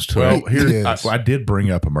used. Well, here I did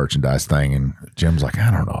bring up a merchandise thing, and Jim's like,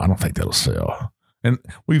 "I don't know. I don't think that'll sell." And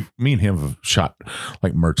me and him have shot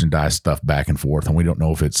like merchandise stuff back and forth, and we don't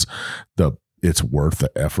know if it's worth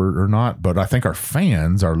the effort or not. But I think our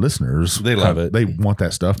fans, our listeners, they love it. They want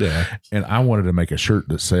that stuff. Yeah. And I wanted to make a shirt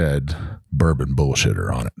that said "Bourbon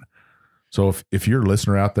Bullshitter" on it. So if you're a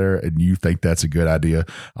listener out there and you think that's a good idea,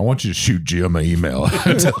 I want you to shoot Jim an email.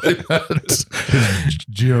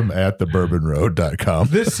 Jim@thebourbonroad.com.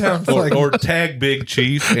 This sounds or tag Big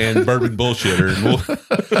Chief and Bourbon Bullshitter.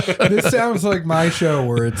 This sounds like my show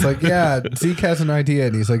where it's like, yeah, Zeke has an idea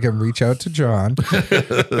and he's like, reach out to John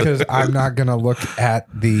because I'm not going to look at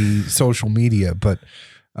the social media. But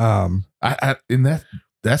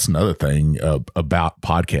that's another thing about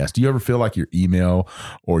podcasts. Do you ever feel like your email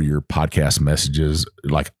or your podcast messages,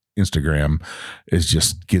 like Instagram,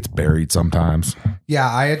 gets buried sometimes? Yeah,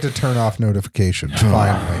 I had to turn off notifications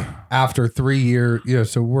finally after 3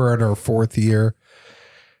 years. So we're in our 4th year.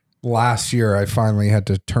 Last year, I finally had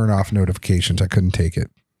to turn off notifications. I couldn't take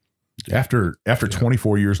it. After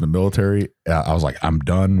 24 years in the military, I was like, I'm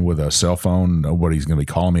done with a cell phone. Nobody's going to be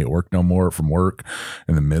calling me at work no more from work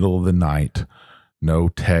in the middle of the night. No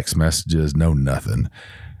text messages, no nothing.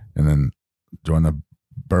 And then join the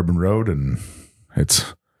Bourbon Road, and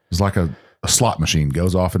it's like a slot machine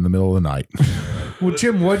goes off in the middle of the night. Well,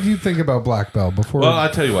 Jim, what do you think about Black Bell? Well,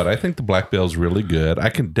 I tell you what, I think the Black Bell's really good.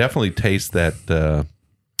 I can definitely taste that.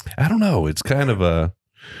 I don't know. It's kind of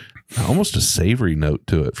almost a savory note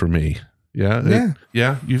to it for me. Yeah.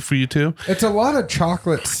 For you too. It's a lot of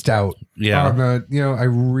chocolate stout. Yeah. I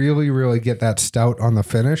really, really get that stout on the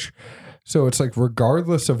finish. So it's like,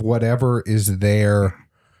 regardless of whatever is there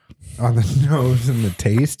on the nose and the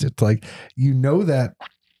taste, it's like, that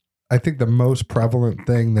I think the most prevalent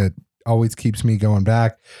thing that always keeps me going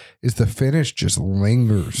back is the finish just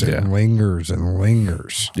lingers and lingers and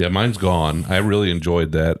lingers. Yeah, mine's gone. I really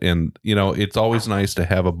enjoyed that. And, it's always nice to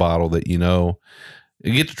have a bottle that,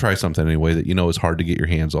 you get to try something anyway that is hard to get your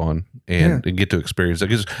hands on and get to experience it.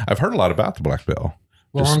 Because I've heard a lot about the Black Bell.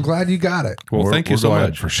 Well, I'm glad you got it. Well, thank you so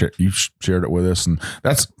much for you shared it with us, and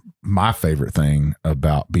that's my favorite thing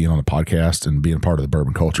about being on the podcast and being part of the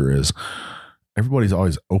bourbon culture is everybody's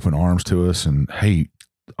always open arms to us, and hey,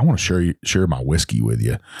 I want to share my whiskey with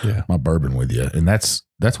you, my bourbon with you, and that's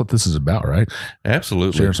what this is about, right?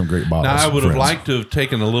 Absolutely, sharing some great bottles. Now, I would have liked to have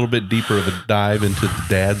taken a little bit deeper of a dive into the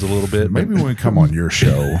dads a little bit. Maybe when we come on your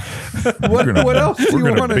show, what else do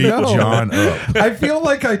you want to know? John up. I feel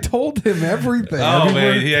like I told him everything. Oh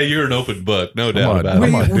man, you're an open book, no doubt about it.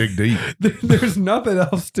 I'm gonna dig deep. There's nothing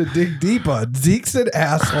else to dig deep on. Zeke's an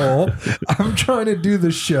asshole. I'm trying to do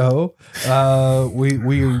the show.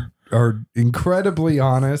 We are incredibly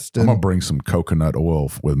honest. I'm gonna bring some coconut oil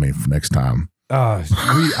with me for next time. I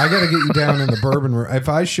got to get you down in the bourbon room. If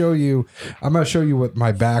I show you, I'm going to show you what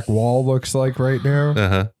my back wall looks like right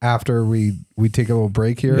now. After we take a little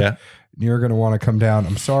break here, you're going to want to come down.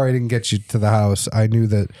 I'm sorry I didn't get you to the house. I knew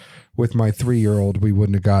that with my 3-year-old, we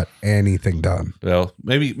wouldn't have got anything done. Well,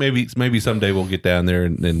 maybe someday we'll get down there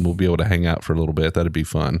and we'll be able to hang out for a little bit. That'd be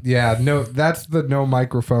fun. Yeah, no, that's the no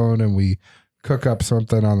microphone, and we cook up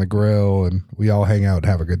something on the grill and we all hang out and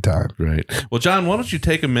have a good time. Right. Well, John, why don't you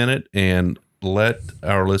take a minute and let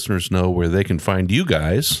our listeners know where they can find you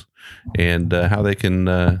guys and how they can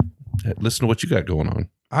listen to what you got going on.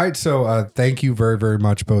 All right. So thank you very, very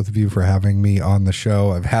much, both of you, for having me on the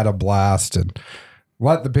show. I've had a blast, and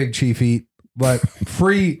let the Big Chief eat. But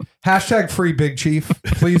free Big Chief.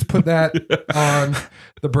 Please put that on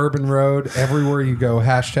the Bourbon Road everywhere you go.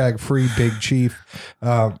 #free Big Chief.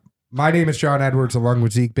 My name is John Edwards, along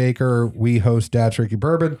with Zeke Baker. We host Dad's Drinking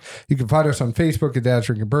Bourbon. You can find us on Facebook at Dad's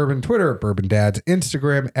Drinking Bourbon, Twitter at Bourbon Dads,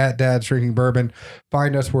 Instagram at Dad's Drinking Bourbon.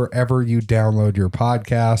 Find us wherever you download your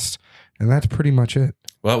podcasts. And that's pretty much it.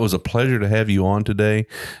 Well, it was a pleasure to have you on today.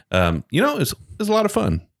 It's a lot of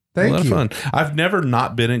fun. Thank you. A lot of fun. I've never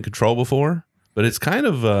not been in control before, but it's kind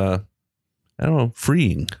of,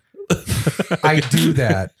 freeing. I do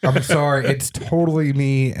that. I'm sorry. It's totally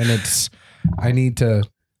me, and I need to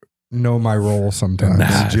know my role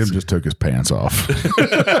sometimes. Jim just took his pants off.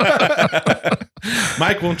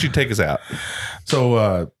 Mike, won't you take us out?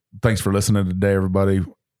 So thanks for listening today, everybody.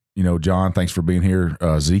 John, thanks for being here.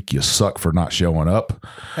 Zeke, you suck for not showing up.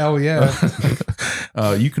 Hell yeah.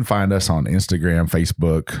 You can find us on Instagram,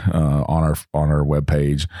 Facebook, on our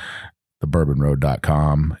webpage,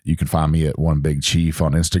 thebourbonroad.com. You can find me at One Big Chief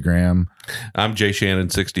on Instagram. I'm Jay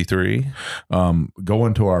Shannon 63. Go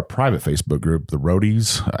into our private Facebook group, The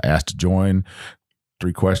Roadies. Ask to join.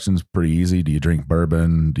 3 questions, pretty easy. Do you drink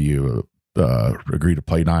bourbon? Do you agree to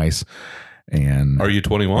play nice? And are you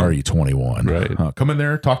 21? Are you 21? Right. Come in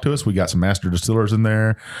there, talk to us. We got some master distillers in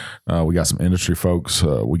there. We got some industry folks.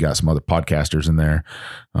 We got some other podcasters in there.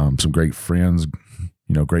 Some great friends.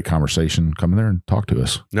 Great conversation. Come in there and talk to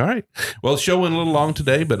us. All right. Well, the show went a little long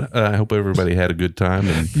today, but I hope everybody had a good time.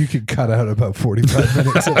 And you could cut out about 45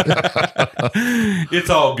 minutes. It's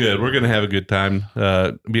all good. We're going to have a good time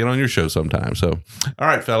being on your show sometime. So, all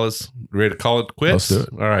right, fellas, ready to call it quits? Let's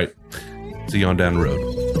do it. All right. See you on down the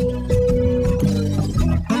road.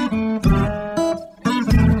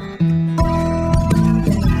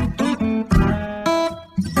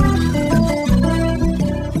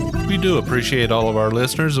 We do appreciate all of our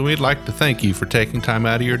listeners, and we'd like to thank you for taking time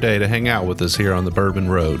out of your day to hang out with us here on the Bourbon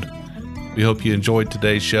Road. We hope you enjoyed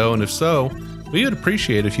today's show, and if so, we would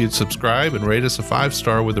appreciate if you'd subscribe and rate us a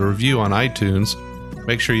 5-star with a review on iTunes.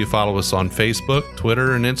 Make sure you follow us on Facebook,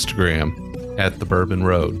 Twitter, and Instagram at the Bourbon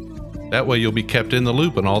Road. That way you'll be kept in the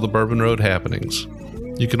loop on all the Bourbon Road happenings.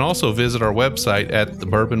 You can also visit our website at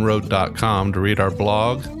thebourbonroad.com to read our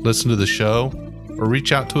blog, listen to the show, or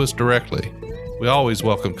reach out to us directly. We always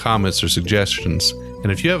welcome comments or suggestions,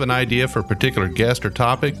 and if you have an idea for a particular guest or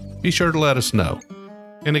topic, be sure to let us know.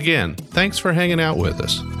 And again, thanks for hanging out with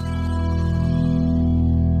us.